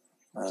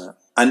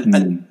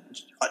 And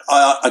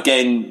I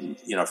again,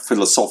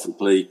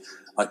 philosophically,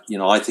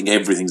 I think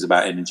everything's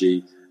about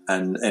energy.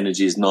 And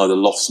energy is neither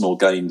lost nor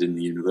gained in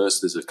the universe.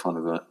 There's a kind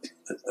of a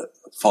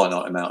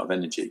finite amount of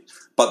energy.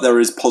 But there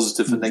is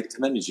positive and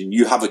negative energy. And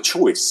you have a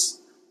choice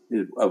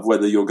of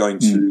whether you're going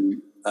to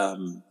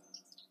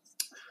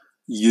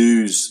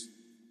use...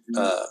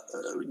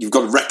 you've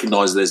got to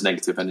recognise there's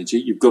negative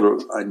energy.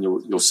 And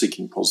you're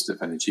seeking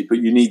positive energy. But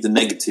you need the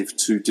negative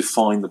to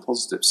define the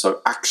positive.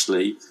 So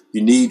actually,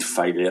 you need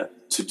failure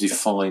to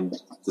define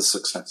the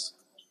success.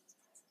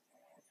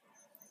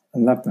 I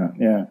love that,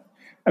 yeah.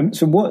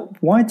 So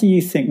why do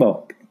you think,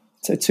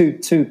 so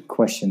two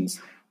questions.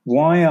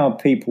 Why are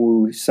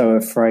people so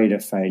afraid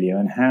of failure,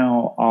 and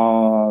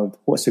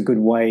what's a good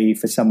way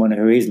for someone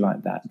who is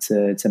like that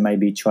to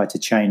maybe try to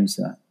change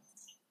that?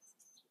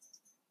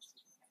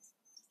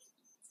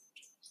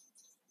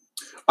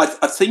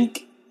 I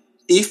think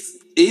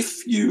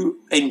if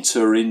you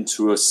enter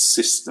into a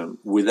system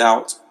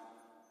without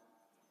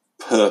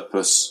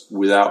purpose,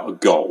 without a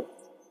goal,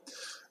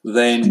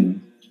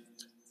 then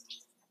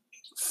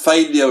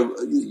failure,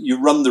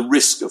 you run the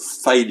risk of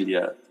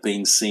failure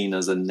being seen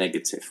as a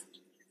negative,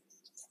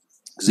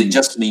 because it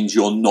just means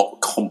you're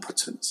not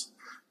competent.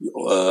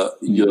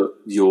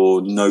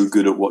 You're no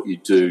good at what you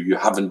do. You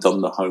haven't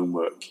done the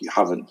homework. You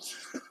haven't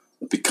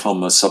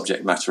become a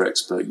subject matter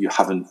expert. You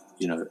haven't,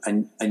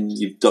 and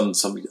you've done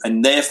something,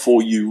 and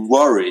therefore you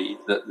worry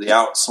that the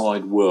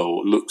outside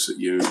world looks at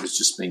you as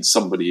just being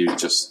somebody who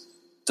just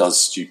does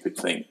stupid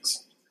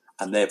things,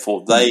 and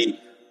therefore they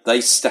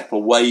step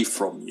away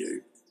from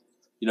you.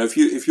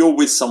 If you're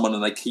with someone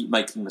and they keep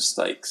making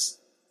mistakes,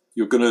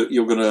 you're gonna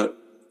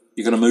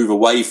move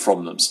away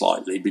from them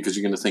slightly, because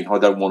you're going to think, I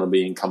don't want to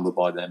be encumbered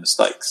by their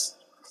mistakes.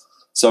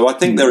 So I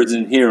think there is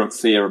an inherent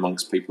fear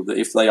amongst people that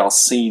if they are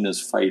seen as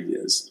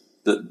failures,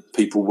 that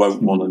people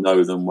won't want to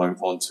know them,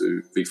 won't want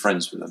to be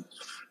friends with them.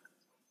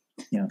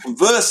 Yeah.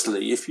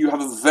 Conversely, if you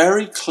have a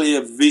very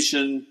clear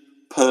vision,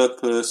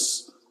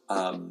 purpose,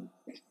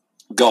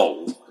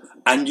 goal,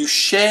 and you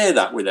share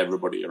that with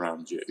everybody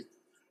around you,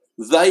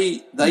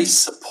 they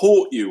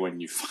support you when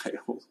you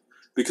fail,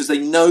 because they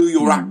know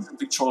you're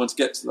actively trying to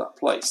get to that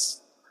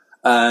place,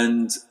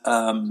 and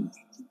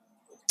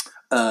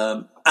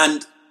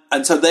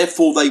so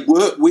therefore they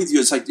work with you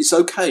and say, it's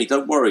okay,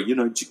 don't worry,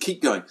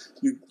 keep going.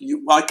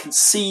 I can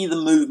see the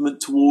movement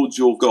towards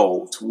your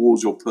goal,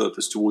 towards your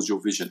purpose, towards your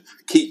vision.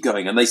 Keep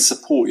going, and they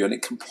support you, and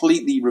it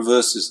completely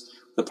reverses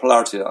the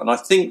polarity of that. And I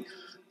think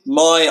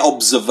my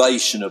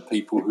observation of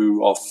people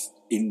who are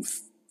in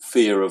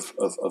fear of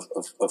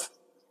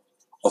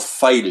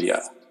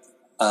failure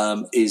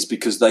is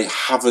because they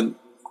haven't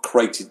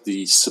created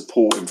the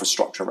support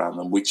infrastructure around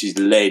them, which is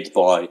led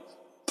by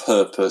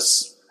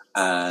purpose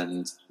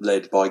and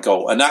led by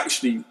goal. And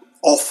actually,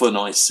 often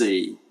I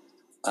see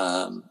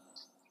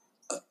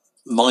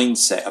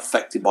mindset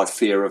affected by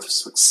fear of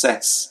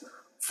success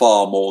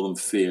far more than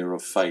fear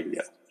of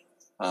failure.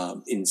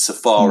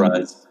 Insofar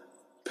as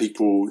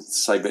people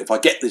say, but if I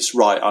get this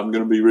right, I'm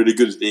going to be really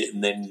good at it,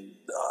 and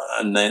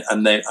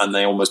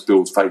they almost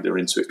build failure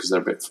into it because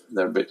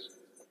they're a bit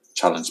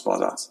challenged by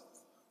that.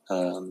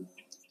 And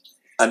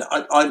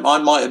I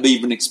might have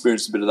even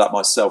experienced a bit of that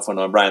myself when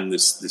I ran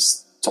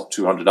this top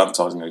 200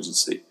 advertising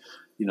agency.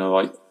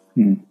 I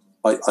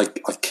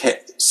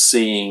kept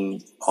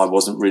seeing I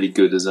wasn't really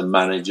good as a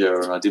manager,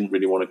 and I didn't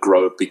really want to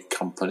grow a big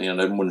company, and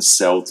I didn't want to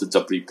sell to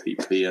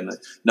WPP, and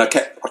I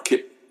kept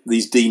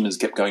these demons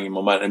kept going in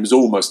my mind. It was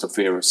almost a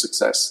fear of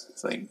success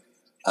thing.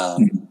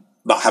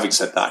 But having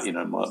said that,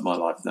 my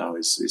life now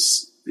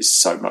is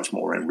so much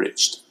more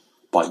enriched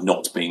by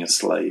not being a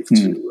slave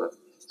to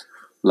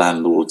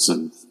landlords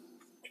and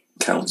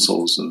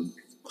councils and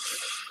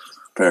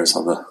various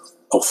other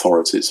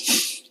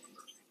authorities.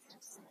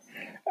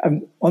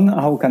 On that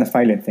whole kind of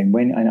failure thing,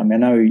 I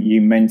know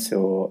you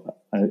mentor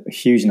a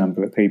huge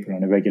number of people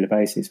on a regular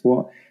basis.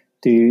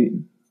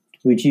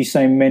 Would you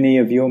say many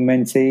of your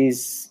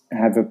mentees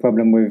have a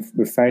problem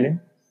with failing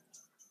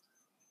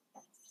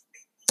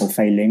or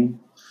failing?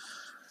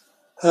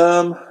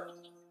 I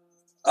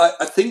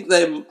think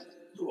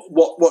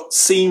what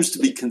seems to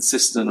be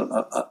consistent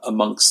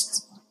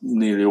amongst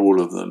nearly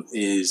all of them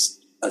is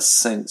a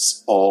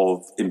sense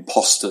of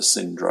imposter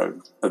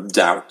syndrome, of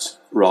doubt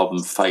rather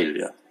than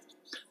failure.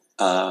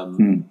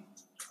 In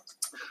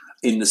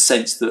the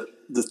sense that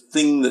the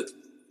thing that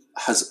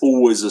has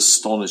always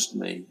astonished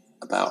me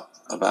about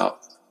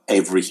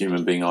every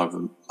human being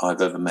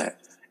I've ever met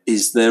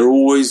is they've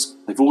always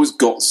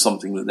got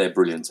something that they're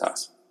brilliant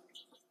at,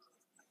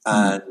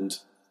 and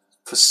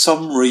for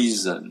some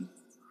reason,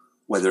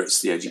 whether it's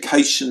the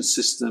education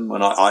system,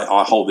 and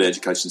I hold the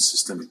education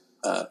system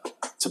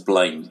to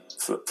blame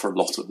for a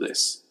lot of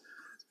this,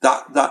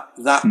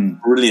 that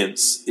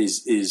brilliance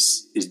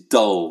is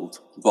dulled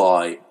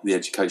by the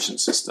education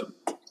system,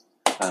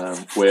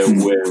 where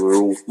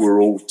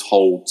we're all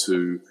told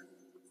to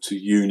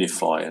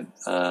unify and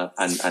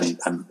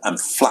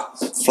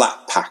flat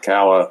pack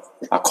our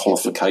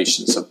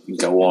qualifications so we can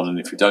go on, and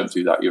if you don't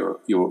do that,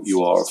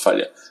 you are a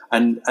failure.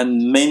 And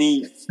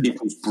many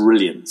people's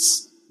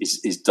brilliance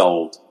is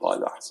dulled by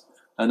that.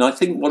 And I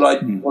think what I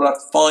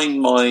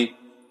find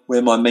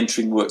where my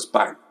mentoring works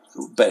back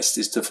best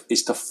is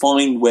to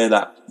find where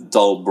that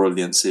dull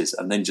brilliance is,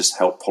 and then just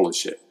help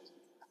polish it.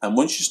 And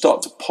once you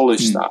start to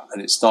polish that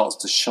and it starts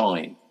to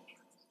shine,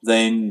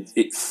 then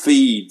it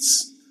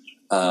feeds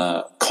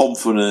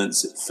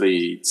confidence, it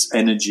feeds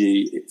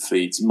energy, it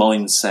feeds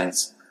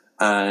mindset.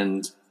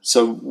 And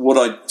so what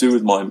I do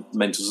with my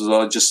mentors is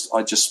I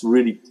just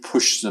really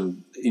push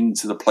them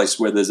into the place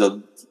where there's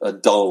a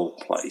dull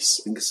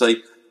place, and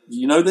say,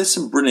 there's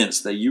some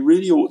brilliance there. You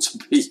really ought to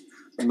be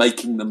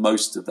making the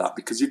most of that,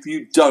 because if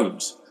you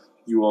don't,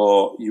 you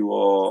are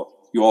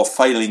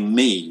failing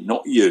me,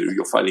 not you.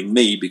 You're failing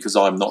me because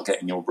I'm not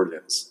getting your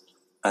brilliance.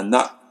 And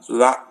that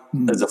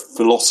as a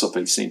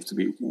philosophy seems to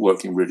be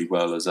working really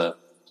well as a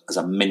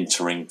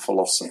mentoring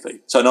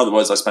philosophy. So in other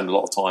words, I spend a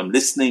lot of time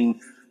listening,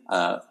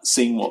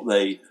 seeing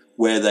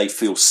where they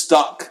feel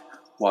stuck,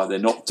 why they're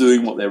not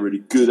doing what they're really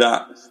good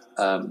at,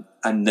 and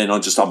then I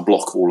just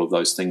unblock all of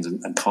those things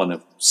and kind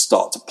of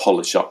start to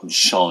polish up and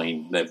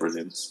shine their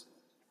brilliance.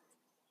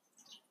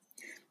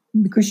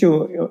 Because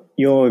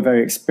you're a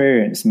very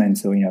experienced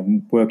mentor,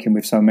 working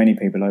with so many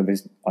people over,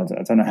 I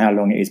don't know how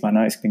long it is, but I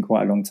know it's been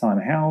quite a long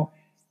time. How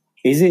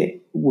is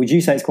it? Would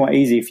you say it's quite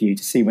easy for you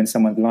to see when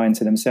someone's lying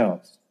to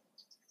themselves?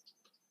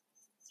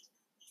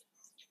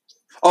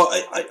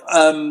 That's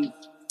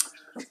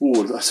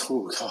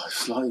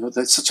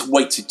such a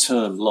weighted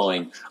term,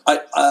 lying.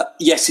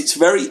 Yes, it's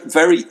very,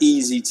 very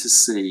easy to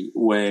see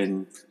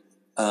when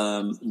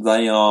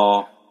they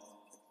are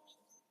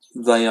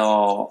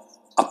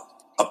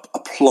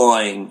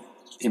applying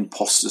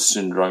imposter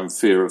syndrome,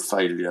 fear of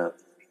failure,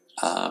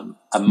 a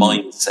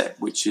mindset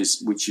which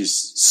is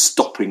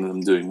stopping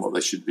them doing what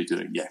they should be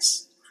doing.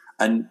 Yes,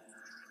 and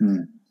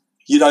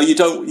you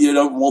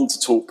don't want to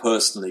talk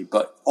personally,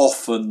 but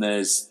often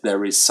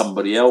there is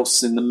somebody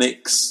else in the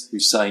mix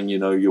who's saying,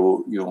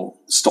 you're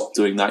stop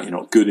doing that, you're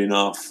not good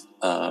enough,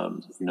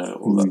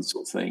 all that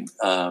sort of thing.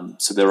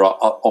 So there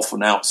are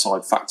often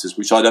outside factors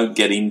which I don't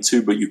get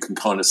into, but you can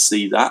kind of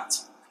see that.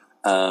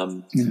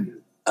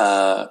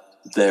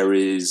 There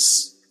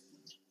is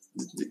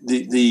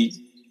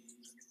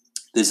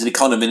there's a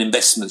kind of an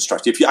investment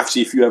strategy. If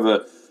you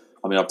ever,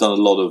 I've done a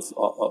lot of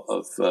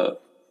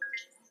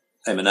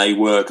M&A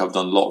work. I've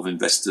done a lot of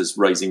investors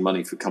raising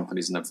money for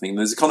companies and everything. And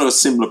there's a kind of a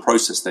similar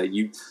process there.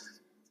 You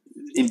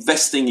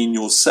investing in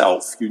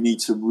yourself, you need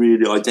to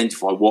really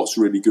identify what's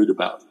really good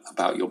about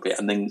your bit,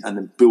 and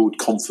then build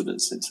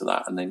confidence into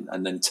that, and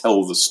then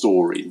tell the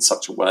story in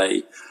such a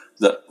way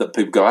that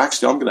people go,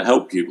 actually, I'm going to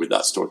help you with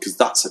that story because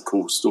that's a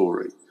cool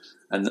story.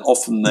 And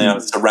often they are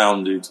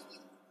surrounded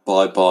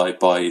by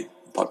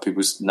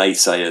people's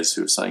naysayers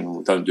who are saying,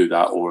 well, don't do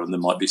that, or there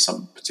might be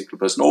some particular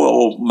person,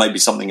 or maybe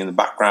something in the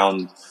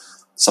background,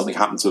 something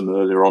happened to them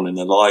earlier on in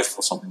their life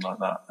or something like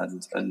that.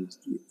 And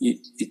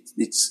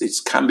it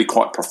can be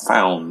quite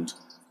profound,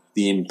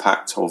 the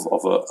impact of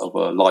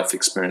a life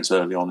experience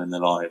early on in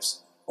their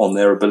lives on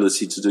their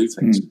ability to do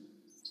things.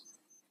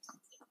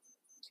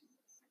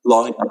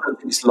 Lying, I don't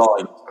think it's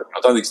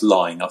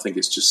lying. I think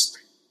it's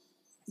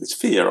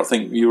fear. I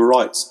think you were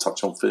right to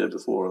touch on fear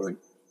before, I think.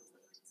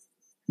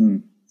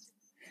 Do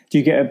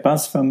you get a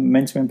buzz from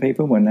mentoring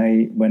people when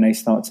they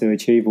start to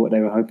achieve what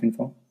they were hoping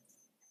for?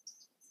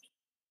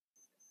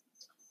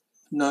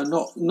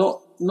 No,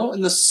 not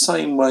in the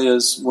same way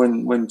as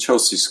when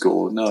Chelsea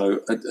scored.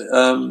 No,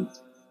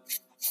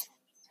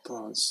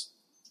 buzz.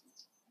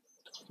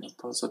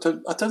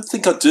 I don't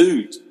think I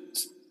do.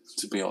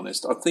 To be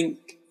honest, I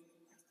think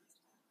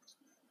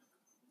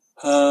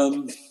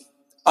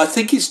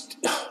it's.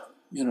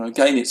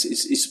 again,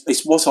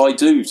 it's what I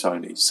do,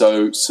 Tony.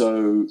 So,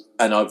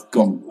 and I've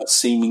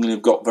seemingly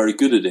got very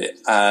good at it,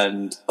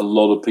 and a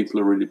lot of people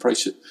are really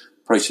appreciate.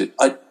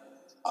 I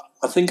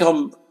think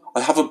I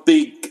have a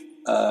big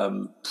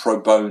pro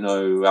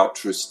bono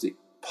altruistic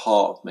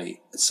part of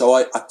me. So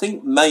I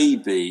think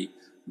maybe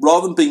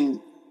rather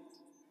than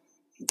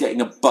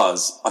getting a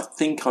buzz, I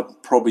think I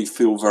probably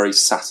feel very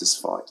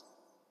satisfied,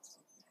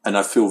 and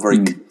I feel very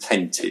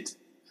contented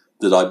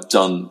that I've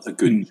done a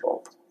good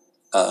job.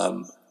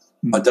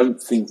 I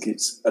don't think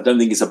it's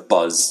a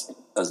buzz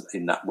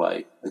in that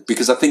way,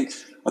 because I think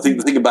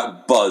the thing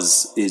about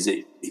buzz is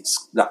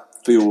it's that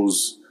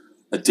feels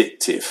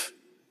addictive,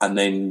 and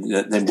then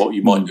what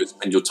you might do is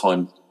spend your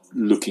time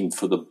looking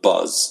for the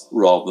buzz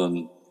rather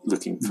than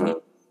looking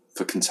for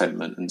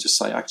contentment, and just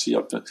say, actually,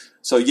 I've done.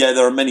 So yeah,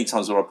 there are many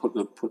times where I put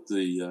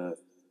the.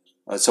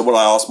 So what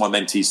I ask my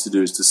mentees to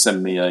do is to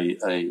send me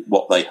a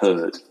what they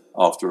heard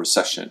after a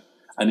session,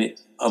 and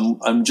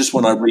just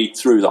when I read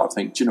through that, I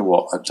think, do you know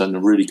what? I've done a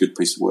really good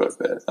piece of work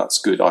there. That's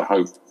good. I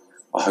hope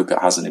it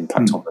has an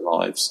impact on their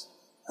lives,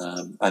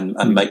 and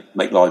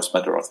make lives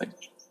better, I think.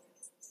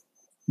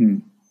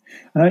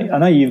 I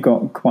know you've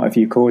got quite a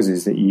few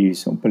causes that you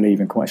sort of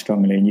believe in quite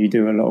strongly, and you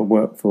do a lot of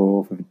work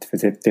for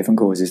different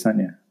causes, don't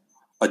you?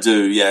 I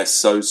do, yes.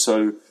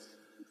 So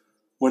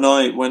when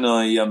I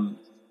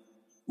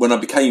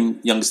became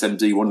Youngest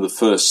MD, one of the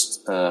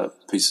first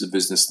pieces of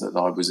business that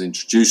I was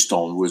introduced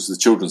on was the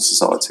Children's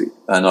Society,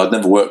 and I'd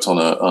never worked on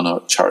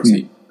a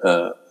charity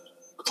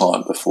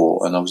client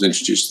before, and I was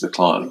introduced to the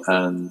client,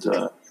 and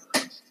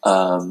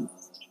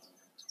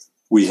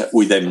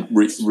we then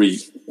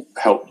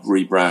helped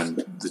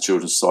rebrand the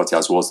Children's Society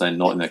as was then,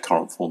 not in their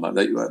current format.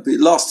 It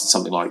lasted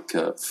something like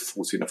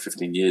 14 or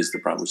 15 years, the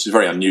brand, which is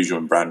very unusual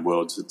in brand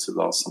world to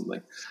last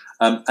something,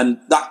 and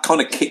that kind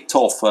of kicked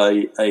off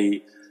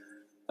a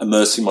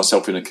immersing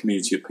myself in a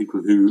community of people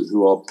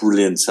who are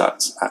brilliant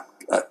at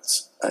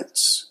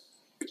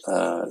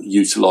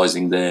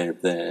utilising their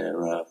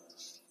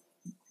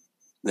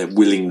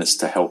willingness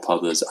to help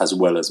others as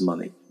well as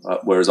money.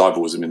 Whereas I've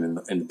always been in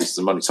the business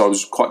of money, so I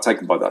was quite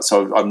taken by that.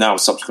 So I've now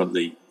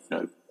subsequently,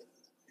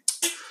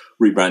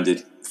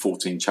 rebranded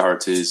 14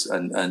 charities,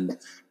 and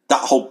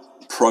that whole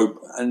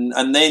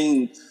and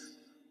then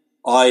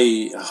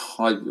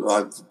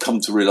I've come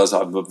to realise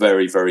that I'm a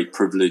very, very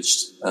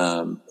privileged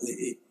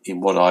in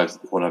what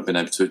I've been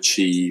able to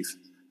achieve,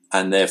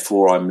 and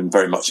therefore I'm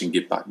very much in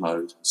give back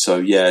mode. So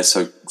yeah,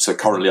 so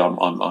currently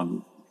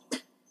I'm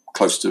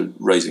close to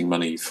raising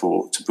money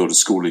to build a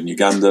school in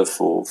Uganda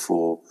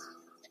for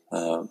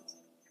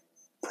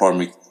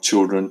primary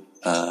children,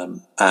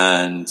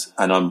 and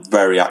I'm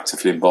very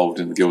actively involved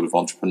in the Guild of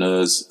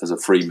Entrepreneurs as a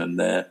freeman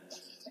there,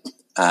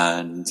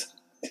 and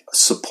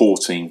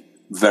supporting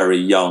very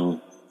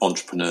young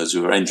entrepreneurs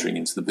who are entering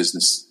into the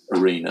business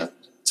arena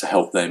to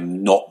help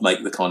them not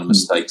make the kind of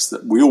mistakes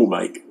that we all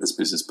make as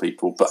business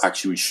people, but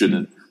actually we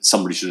shouldn't.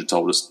 Somebody should have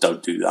told us,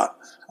 don't do that.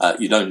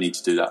 You don't need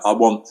to do that. I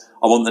want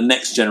the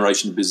next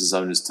generation of business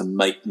owners to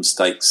make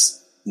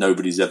mistakes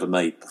nobody's ever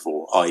made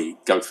before, i.e.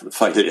 go for the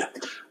failure,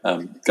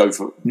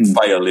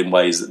 fail in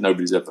ways that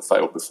nobody's ever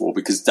failed before,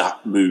 because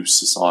that moves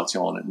society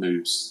on, it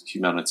moves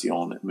humanity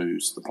on, it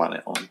moves the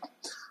planet on.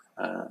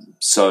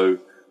 So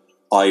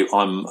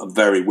I'm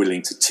very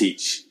willing to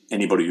teach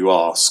anybody who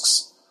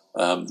asks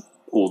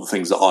all the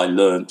things that I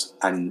learned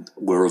and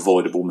were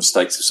avoidable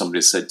mistakes if somebody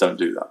has said, don't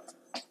do that.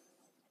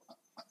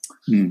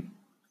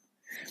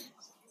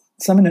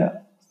 Something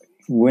that,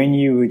 when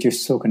you were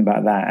just talking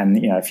about that, and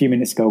a few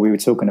minutes ago we were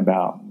talking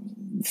about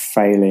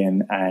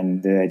failing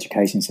and the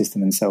education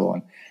system and so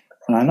on,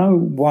 and I know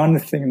one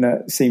thing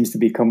that seems to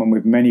be common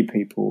with many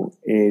people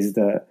is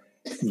that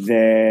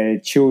their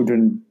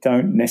children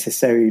don't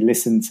necessarily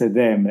listen to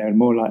them. They're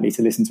more likely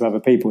to listen to other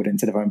people than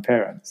to their own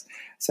parents.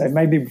 So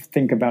maybe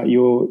think about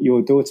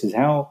your daughters.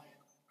 How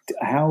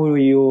are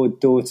your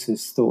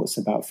daughters' thoughts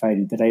about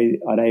failure?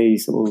 Are they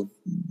sort of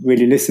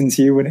really listen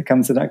to you when it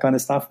comes to that kind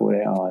of stuff, or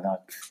no,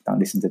 don't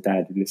listen to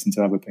dad, listen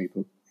to other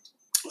people?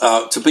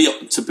 To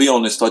be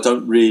honest, I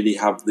don't really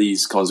have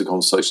these kinds of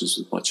conversations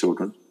with my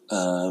children.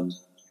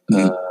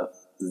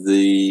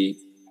 The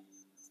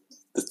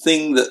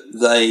thing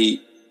that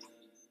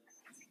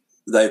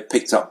they've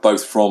picked up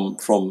both from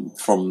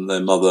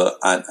their mother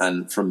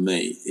and from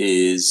me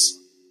is,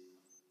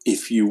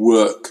 if you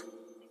work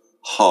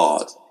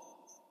hard,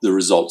 the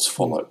results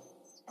follow.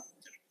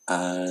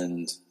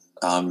 And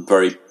I'm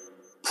very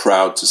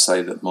proud to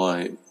say that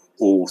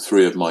all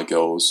three of my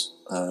girls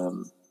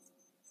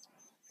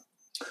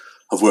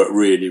have worked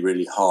really,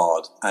 really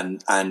hard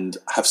and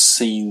have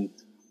seen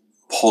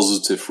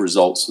positive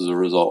results as a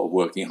result of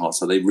working hard.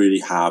 So they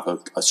really have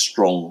a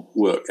strong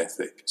work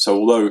ethic. So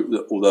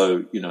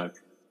although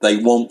they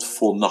want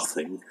for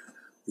nothing,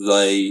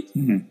 they,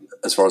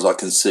 as far as I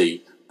can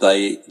see,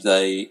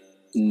 they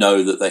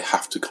know that they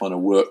have to kind of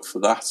work for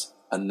that,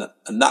 and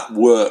that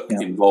work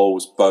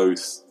involves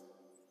both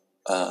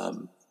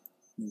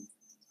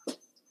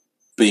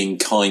being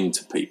kind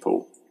to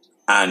people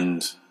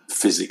and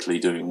physically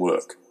doing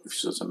work,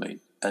 if you see what I mean.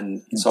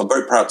 so I'm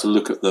very proud to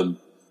look at them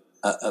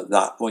at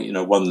that. Well, you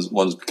know,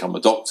 one's become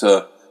a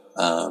doctor.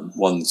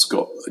 One's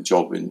got a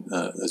job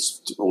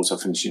has also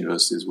finished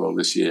university as well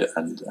this year,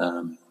 and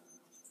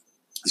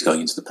he's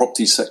going into the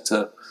property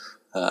sector.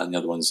 And the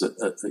other one's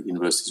at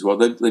university as well.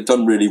 They've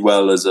done really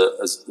well as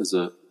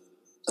a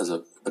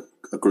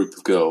group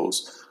of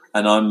girls,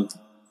 and I'm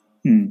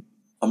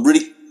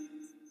really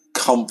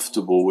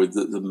comfortable with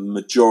the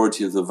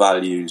majority of the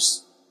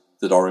values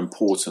that are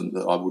important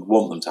that I would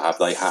want them to have.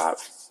 They have.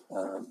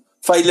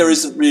 Failure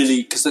isn't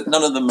really, because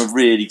none of them have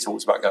really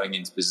talked about going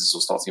into business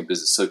or starting a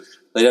business, so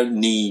they don't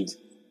need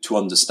to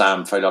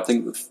understand failure. I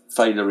think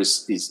failure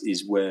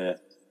is where.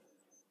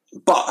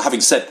 But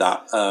having said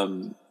that,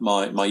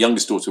 my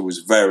youngest daughter was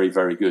very,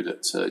 very good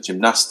at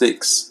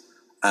gymnastics,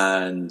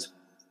 and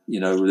you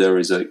know, there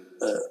is a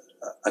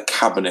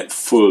cabinet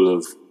full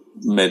of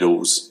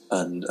medals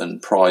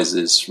and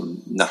prizes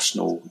from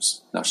national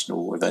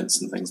events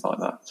and things like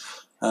that.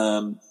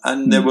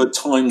 And there were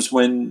times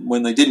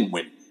when they didn't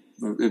win.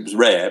 It was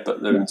rare,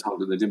 but there were times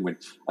when they didn't win.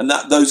 And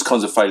those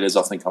kinds of failures,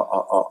 I think,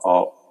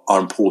 are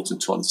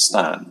important to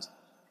understand.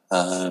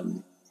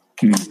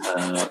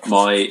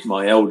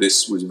 My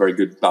eldest was a very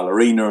good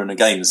ballerina, and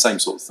again, the same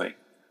sort of thing.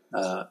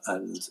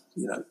 And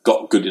you know,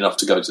 got good enough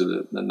to go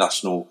to the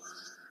national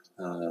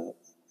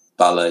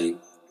ballet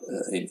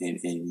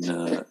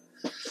in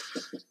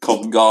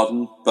Covent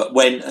Garden, but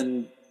went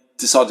and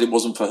decided it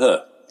wasn't for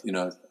her. You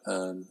know,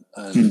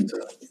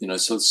 you know,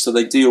 so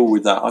they deal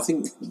with that. I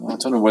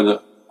don't know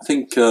whether. I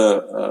think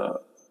I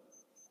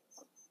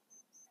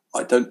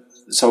don't.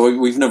 So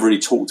we've never really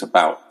talked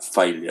about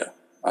failure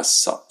as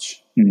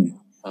such,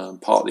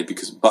 partly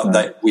because,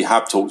 we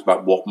have talked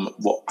about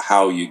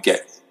how you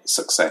get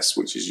success,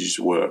 which is you just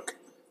work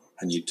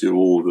and you do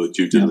all the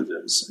due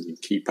diligence and you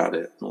keep at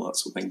it and all that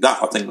sort of thing.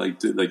 That I think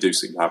they do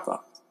seem to have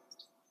that.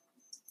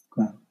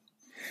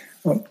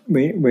 Well,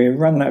 we're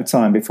running out of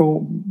time.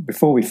 Before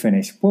we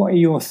finish, what are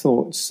your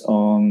thoughts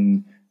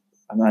on?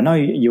 I know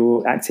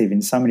you're active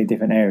in so many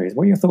different areas.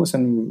 What are your thoughts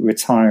on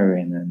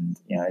retiring, and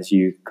you know, as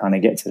you kind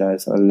of get to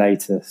those sort of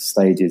later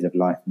stages of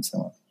life and so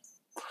on?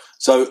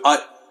 So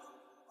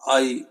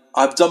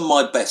I've done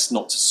my best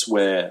not to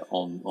swear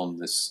on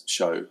this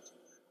show,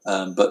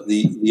 but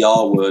the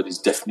R word is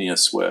definitely a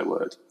swear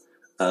word.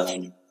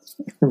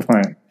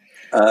 Right.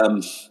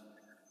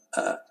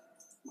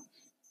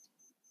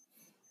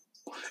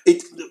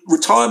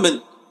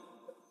 Retirement,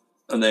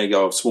 and there you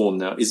go, I've sworn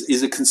now,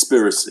 is a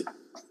conspiracy.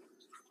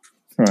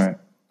 Right.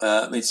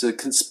 It's a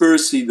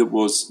conspiracy that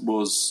was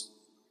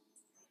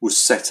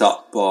set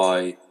up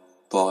by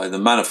the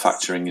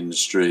manufacturing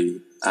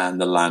industry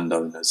and the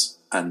landowners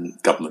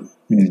and government.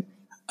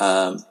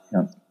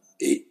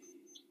 It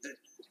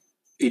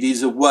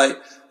is a way.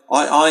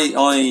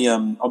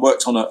 I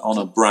worked on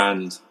a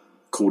brand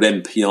called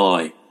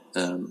MPI,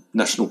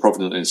 National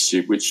Provident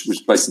Institute, which was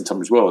based in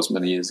Tunbridge Wells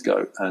many years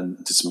ago, and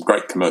did some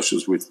great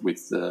commercials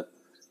with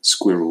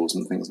squirrels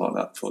and things like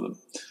that for them.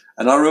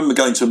 And I remember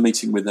going to a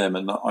meeting with them,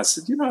 and I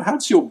said, you know, how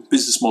does your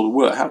business model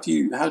work? How do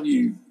you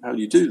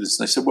do this?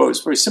 And they said, well, it's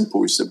very simple.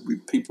 We said,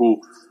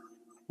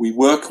 we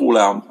work all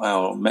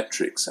our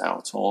metrics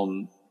out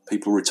on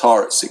people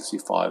retire at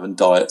 65 and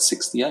die at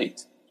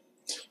 68.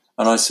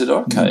 And I said,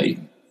 okay,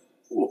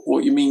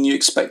 what you mean you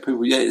expect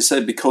people? Yeah, it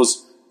said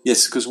because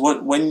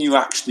when you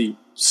actually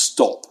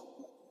stop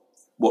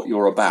what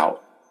you're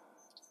about,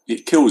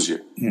 it kills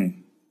you.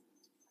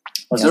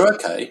 I said,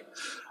 okay.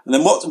 And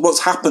then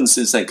what's happened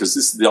since then?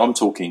 Because I'm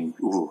talking,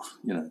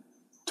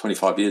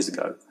 25 years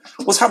ago.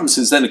 What's happened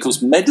since then? Of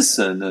course,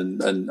 medicine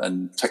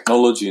and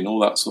technology and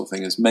all that sort of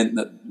thing has meant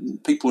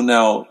that people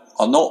now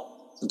are not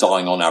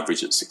dying on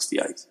average at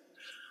 68.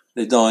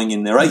 They're dying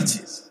in their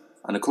 80s,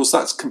 and of course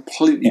that's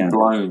completely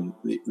blown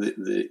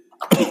the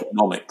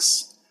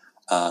economics.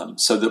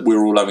 So that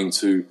we're all having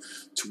to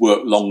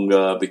work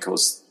longer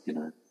because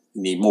you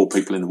need more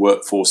people in the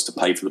workforce to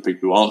pay for the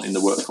people who aren't in the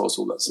workforce,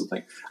 all that sort of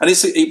thing. And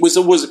it was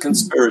always a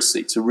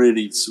conspiracy to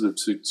really sort of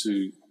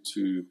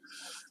to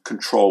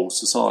control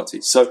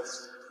society. So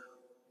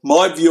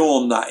my view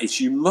on that is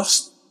you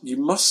must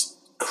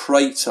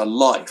create a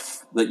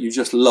life that you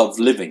just love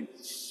living,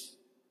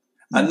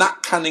 and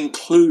that can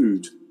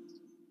include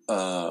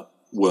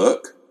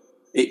work.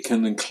 It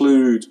can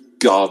include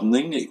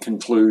gardening. It can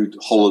include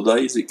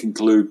holidays. It can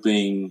include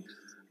being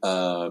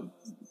a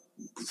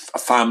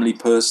family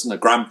person, a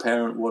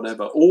grandparent,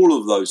 whatever, all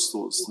of those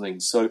sorts of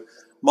things. So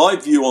my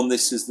view on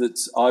this is that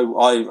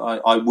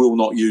I will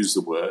not use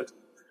the word.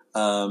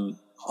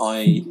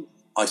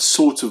 I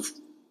sort of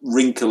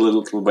wrinkle a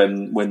little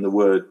when the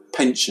word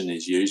pension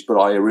is used, but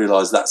I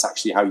realise that's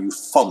actually how you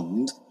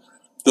fund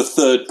the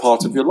third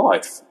part of your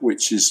life,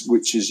 which is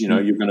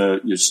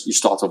you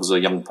start off as a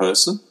young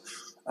person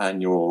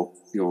and you're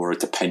a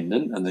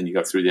dependent, and then you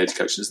go through the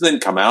education, and then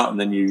come out, and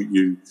then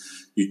you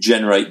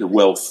generate the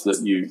wealth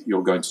that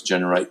you're going to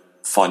generate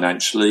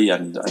financially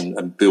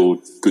and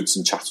build goods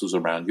and chattels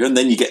around you. And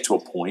then you get to a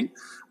point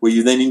where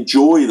you then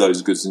enjoy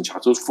those goods and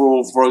chattels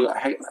for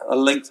a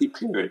lengthy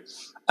period.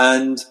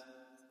 And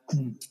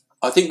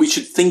I think we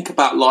should think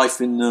about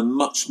life in a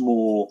much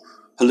more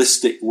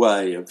holistic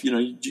way of,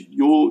 you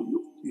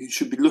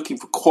should be looking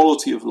for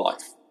quality of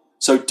life.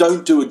 So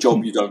don't do a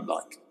job you don't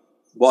like.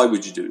 Why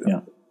would you do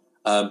that?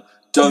 Yeah.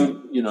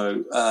 Don't,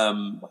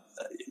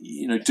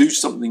 do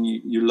something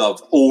you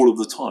love all of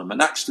the time.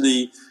 And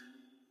actually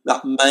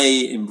that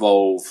may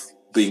involve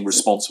being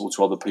responsible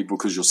to other people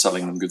because you're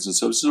selling them goods and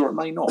services, or it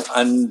may not.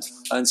 And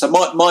so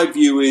my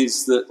view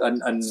is that,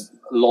 and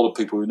a lot of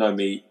people who know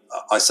me,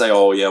 I say,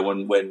 oh yeah,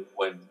 when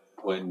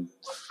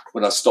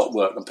I stop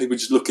work, and people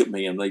just look at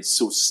me and they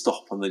sort of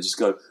stop and they just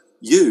go,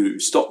 "You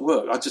stop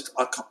work?" I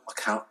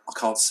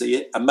can't see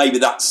it, and maybe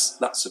that's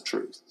the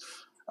truth.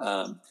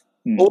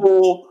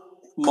 Or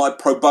my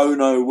pro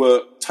bono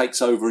work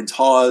takes over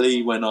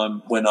entirely when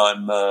I'm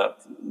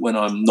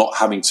not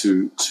having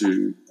to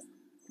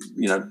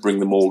bring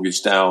the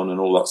mortgage down and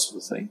all that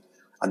sort of thing,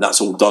 and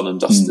that's all done and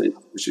dusted,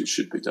 which it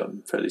should be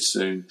done fairly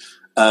soon.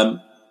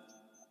 And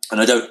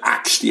I don't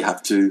actually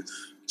have to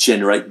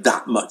generate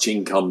that much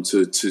income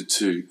to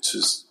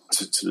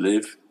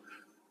live.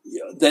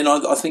 Then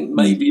I think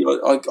maybe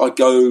I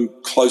go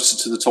closer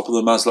to the top of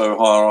the Maslow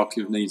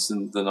hierarchy of needs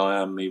than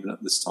I am even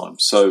at this time.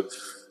 So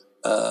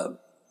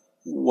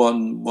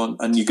one,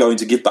 and you go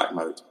into give back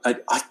mode. I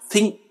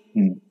think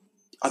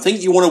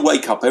you want to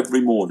wake up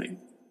every morning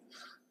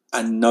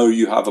and know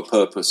you have a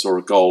purpose or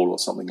a goal or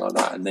something like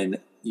that, and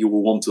then you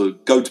will want to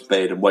go to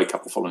bed and wake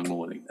up the following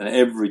morning. And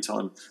every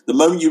time, the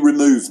moment you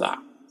remove that,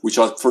 which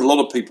for a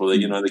lot of people, they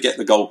get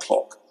the gold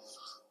clock,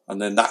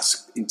 and then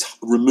that's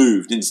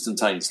removed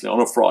instantaneously on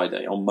a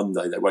Friday. On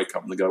Monday, they wake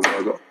up and they go,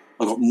 "Well,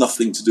 I've got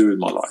nothing to do with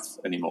my life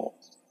anymore.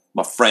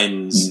 My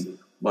friends,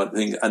 my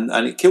thing,"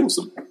 and it kills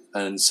them.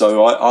 And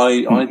so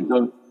I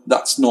don't.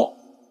 That's not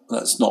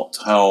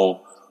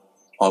how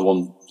I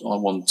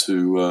want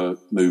to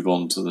move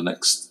on to the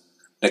next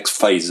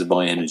phase of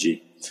my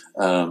energy.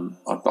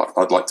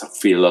 I'd like to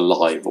feel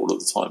alive all of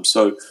the time.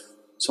 So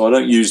I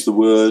don't use the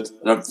word.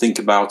 I don't think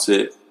about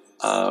it.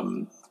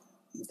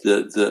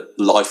 The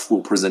life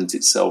will present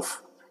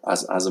itself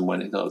as and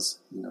when it does.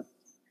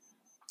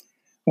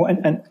 Well,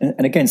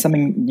 and again,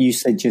 something you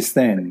said just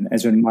then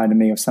has reminded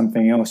me of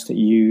something else that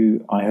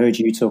I heard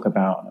you talk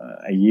about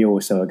a year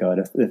or so ago.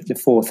 The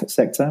fourth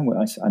sector.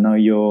 I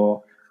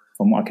know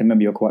from what I can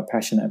remember, you're quite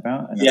passionate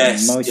about, and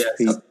most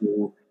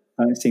people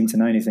don't seem to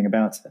know anything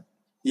about it.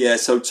 Yeah.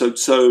 So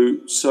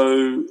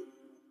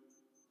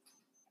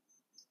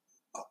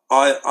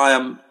I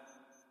am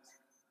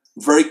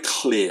very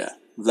clear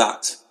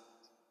that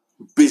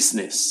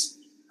business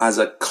as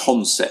a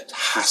concept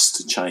has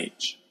to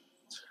change.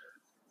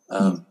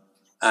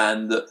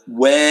 And that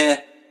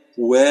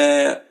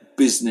where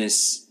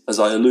business, as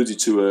I alluded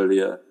to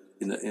earlier,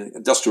 in the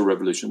Industrial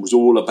Revolution, was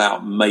all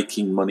about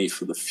making money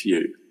for the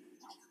few,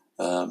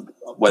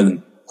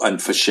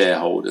 and for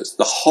shareholders.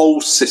 The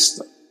whole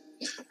system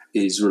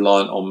is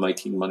reliant on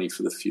making money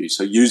for the few.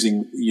 So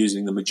using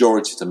the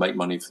majority to make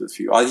money for the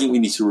few. I think we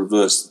need to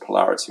reverse the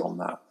polarity on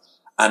that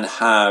and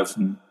have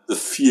the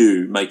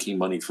few making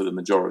money for the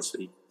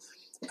majority.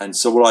 And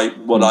so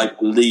what I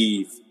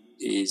believe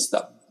is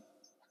that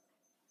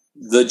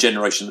the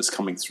generation that's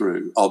coming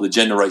through are the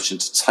generation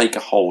to take a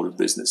hold of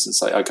business and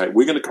say, okay,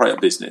 we're going to create a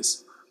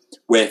business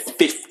where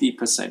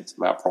 50%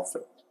 of our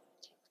profit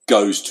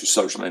goes to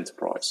social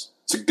enterprise,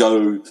 to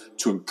go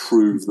to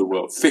improve the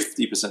world.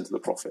 50% of the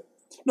profit,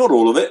 not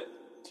all of it.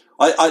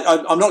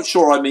 I'm not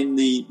sure I'm in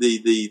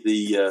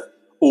the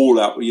all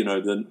out,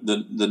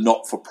 the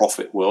not for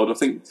profit world. I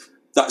think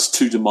that's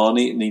too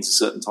demanding. It needs a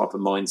certain type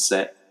of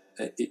mindset.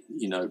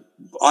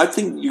 I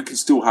think you can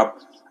still have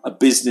a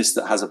business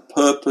that has a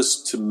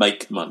purpose to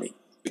make money,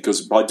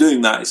 because by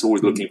doing that, it's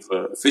always looking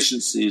for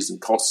efficiencies and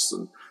costs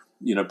and,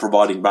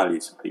 providing value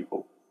to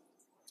people.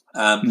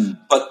 And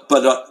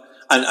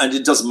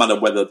it doesn't matter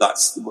whether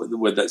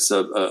it's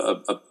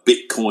a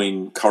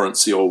Bitcoin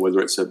currency or whether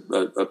it's a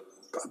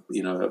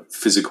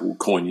physical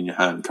coin in your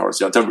hand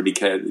currency. I don't really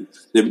care.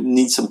 There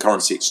needs some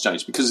currency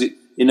exchange because it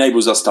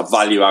enables us to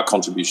value our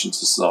contribution to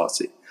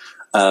society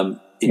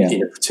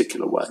in a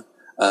particular way.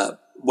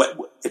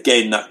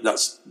 Again,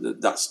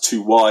 that's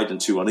too wide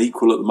and too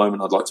unequal at the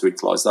moment. I'd like to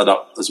equalise that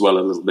up as well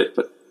a little bit,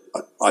 but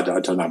I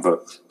don't have a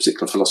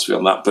particular philosophy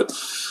on that. But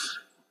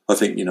I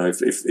think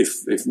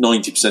if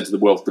 90% of the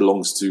wealth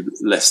belongs to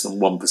less than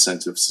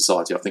 1% of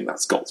society, I think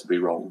that's got to be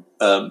wrong.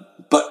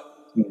 But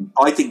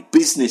I think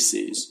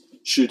businesses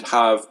should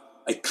have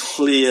a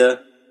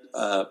clear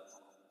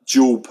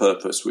dual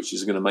purpose, which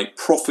is going to make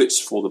profits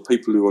for the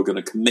people who are going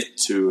to commit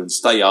to and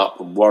stay up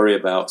and worry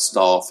about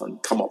staff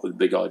and come up with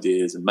big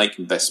ideas and make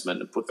investment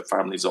and put their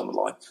families on the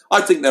line.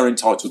 I think they're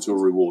entitled to a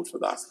reward for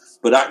that.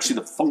 But actually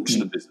the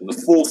function of business,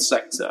 the fourth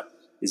sector,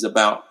 is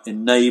about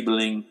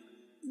enabling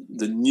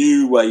the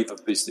new wave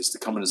of business to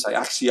come in and say,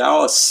 actually,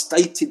 our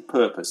stated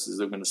purpose is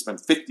that we're going to spend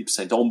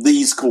 50% on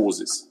these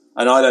causes.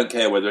 And I don't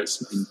care whether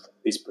it's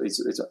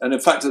and in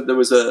fact, there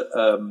was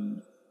a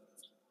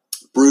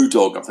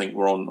Brewdog, I think,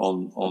 were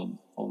on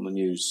the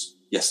news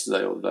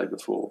yesterday or the day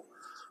before,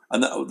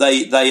 and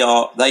they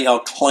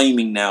are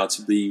claiming now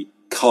to be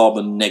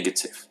carbon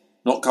negative.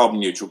 not carbon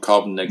neutral,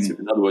 carbon negative.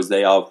 In other words,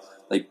 they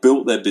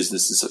built their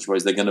business in such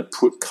ways they're going to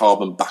put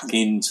carbon back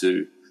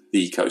into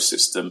the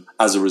ecosystem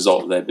as a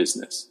result of their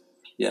business.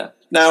 Yeah.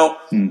 Now,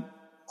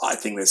 I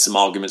think there's some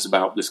arguments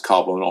about this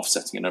carbon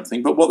offsetting and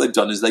everything, but what they've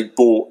done is they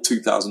bought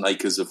 2,000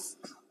 acres of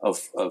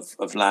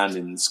land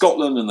in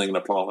Scotland, and they're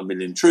going to plant 1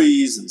 million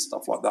trees and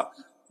stuff like that.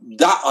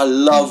 That I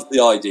love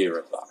the idea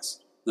of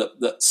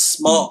that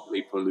smart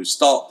people who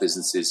start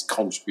businesses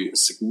contribute a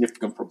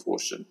significant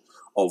proportion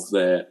of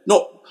their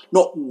not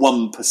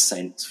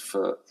 1%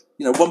 for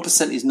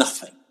 1% is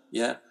nothing.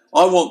 Yeah,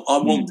 I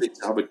want it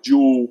to have a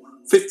dual.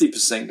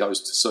 50% goes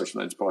to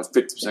social enterprise,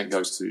 50%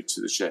 goes to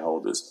the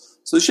shareholders.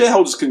 So the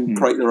shareholders can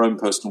create their own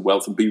personal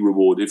wealth and be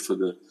rewarded for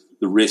the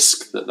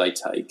risk that they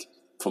take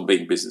from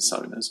being business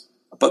owners.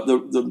 But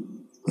the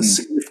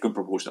significant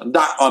proportion, and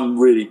that I'm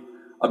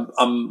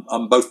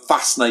both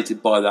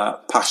fascinated by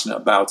that, passionate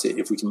about it.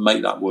 If we can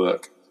make that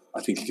work,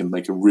 I think it can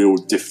make a real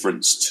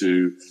difference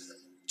to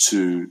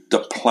the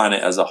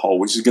planet as a whole,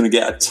 which is going to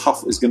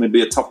it's going to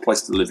be a tough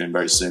place to live in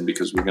very soon,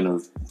 because we're going to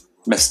have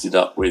messed it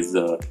up with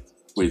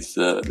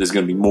there's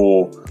going to be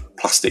more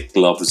plastic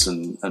gloves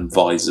and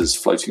visors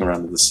floating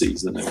around in the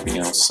seas than anything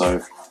else.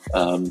 So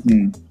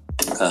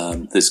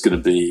there's going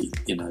to be,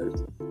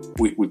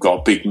 we've got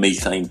a big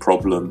methane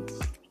problem.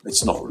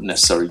 It's not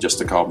necessarily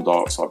just a carbon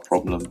dioxide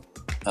problem.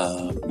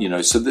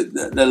 So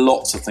there are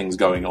lots of things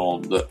going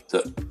on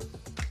that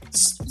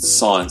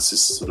science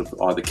is sort of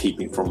either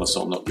keeping from us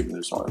or not giving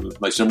us right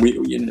information. And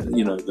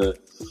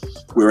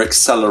we're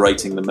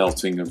accelerating the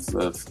melting of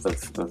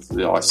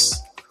the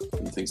ice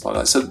and things like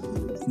that. So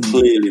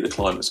clearly the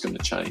climate's going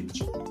to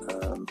change,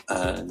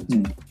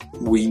 and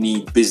we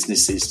need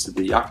businesses to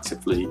be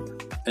actively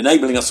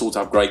enabling us all to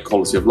have great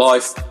quality of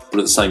life, but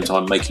at the same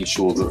time making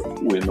sure that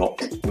we're not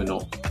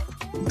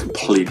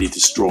completely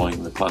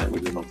destroying the planet we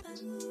live on.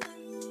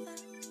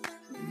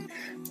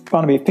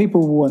 Barnaby, if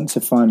people want to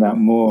find out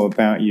more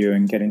about you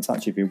and get in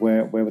touch with you,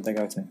 where would they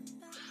go to?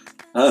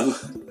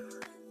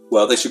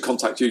 Well, they should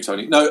contact you,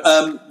 Tony. No,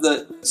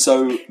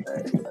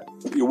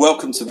 you're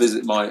welcome to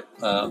visit my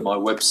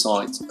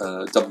website,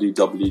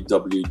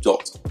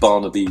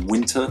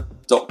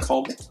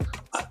 www.barnabywinter.com.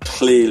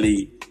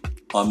 Clearly,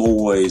 I'm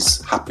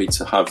always happy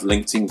to have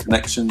LinkedIn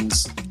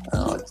connections.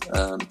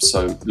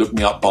 So look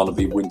me up,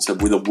 Barnaby Winter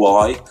with a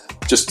Y,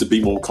 just to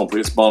be more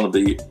comprehensive.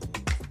 Barnaby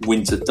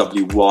Winter,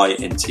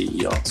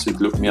 WYNTER. So if you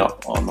look me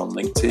up, I'm on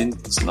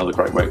LinkedIn. It's another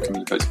great way of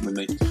communicating with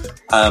me.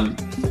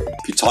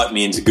 If you type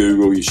me into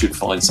Google, you should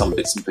find some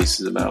bits and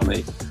pieces about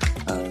me.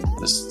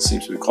 There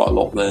seems to be quite a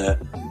lot there.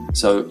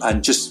 So,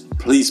 and just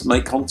please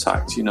make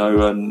contact, and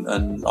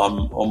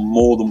I'm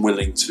more than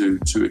willing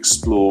to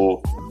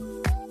explore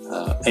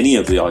any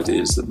of the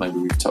ideas that maybe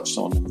we've touched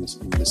on in this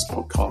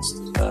podcast,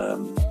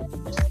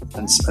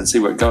 and see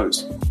where it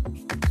goes.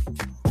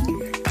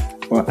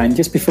 Well, and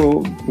just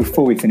before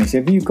we finish,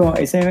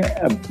 is there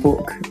a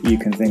book you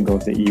can think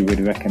of that you would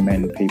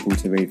recommend people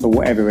to read for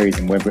whatever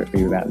reason, whether it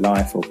be about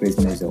life or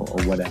business or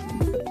whatever?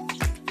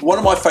 One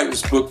of my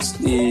favourite books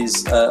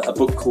is a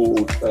book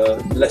called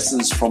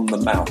Lessons from the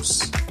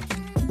Mouse.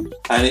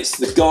 And it's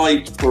the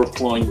guide for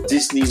applying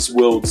Disney's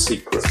world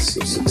secrets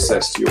of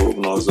success to your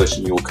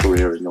organisation, your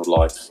career and your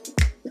life.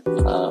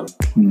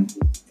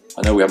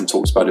 I know we haven't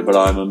talked about it, but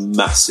I'm a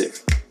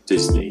massive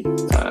Disney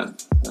fan.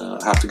 I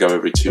have to go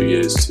every 2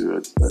 years to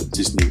a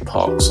Disney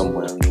park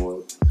somewhere in the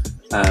world.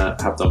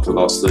 Have done for the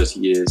last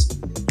 30 years.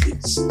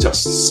 It's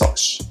just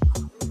such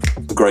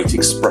a great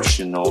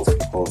expression of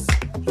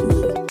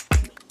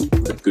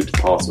a good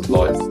part of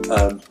life.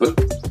 But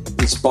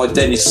it's by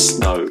Dennis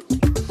Snow.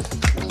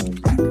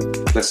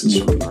 Lessons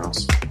from the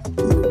Mouse.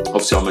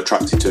 Obviously, I'm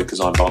attracted to it because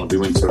I'm Barnaby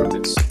Winter, and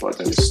it's by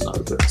Dennis Snow.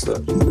 But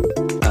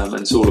and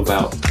it's all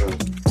about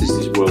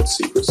Disney's world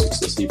secret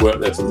success. He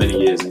worked there for many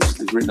years, and he's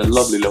written a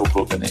lovely little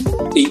book. And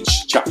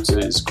each chapter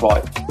is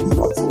quite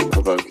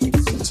thought-provoking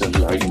in terms of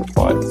how you can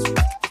apply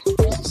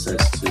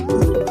success to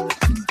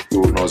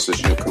your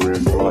organisation, your career,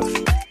 and your life.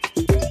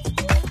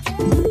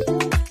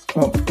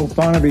 Well,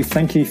 Barnaby,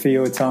 thank you for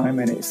your time,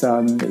 and it's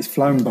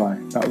flown by.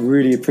 I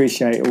really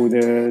appreciate all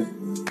the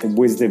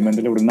wisdom and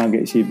the little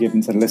nuggets you've given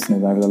to the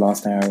listeners over the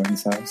last hour and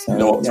so.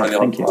 Tony,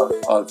 thank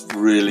you. I've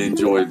really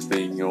enjoyed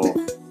being your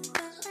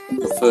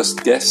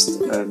first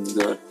guest, and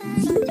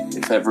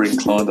if ever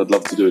inclined, I'd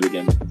love to do it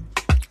again.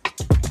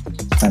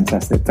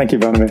 Fantastic. Thank you,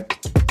 Barnaby.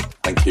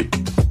 Thank you.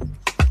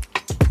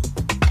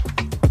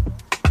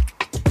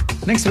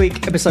 Next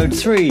week, episode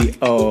 3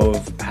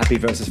 of Happy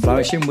versus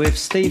Flourishing with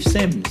Steve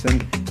Sims.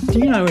 And do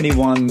you know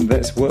anyone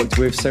that's worked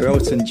with Sir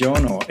Elton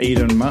John or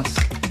Elon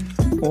Musk?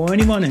 Or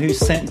anyone who's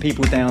sent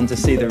people down to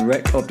see the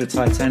wreck of the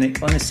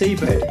Titanic on the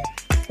seabed?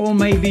 Or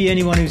maybe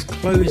anyone who's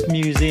closed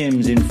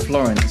museums in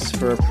Florence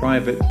for a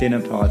private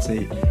dinner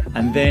party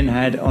and then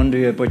had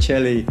Andrea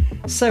Bocelli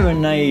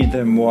serenade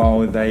them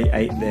while they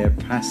ate their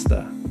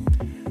pasta?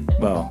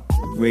 Well,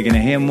 we're going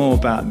to hear more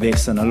about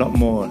this and a lot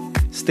more.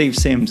 Steve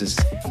Sims is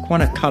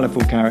quite a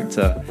colourful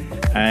character,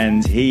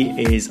 and he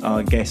is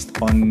our guest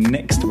on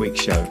next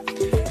week's show.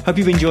 Hope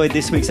you've enjoyed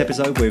this week's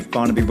episode with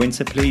Barnaby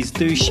Winter. Please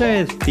do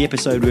share the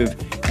episode with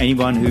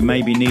anyone who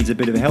maybe needs a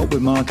bit of help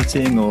with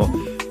marketing or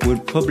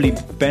would probably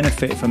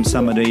benefit from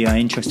some of the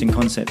interesting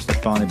concepts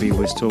that Barnaby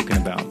was talking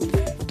about.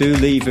 Do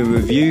leave a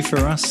review for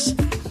us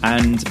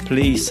and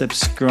please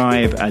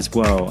subscribe as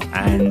well,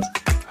 and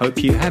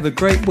hope you have a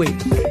great week.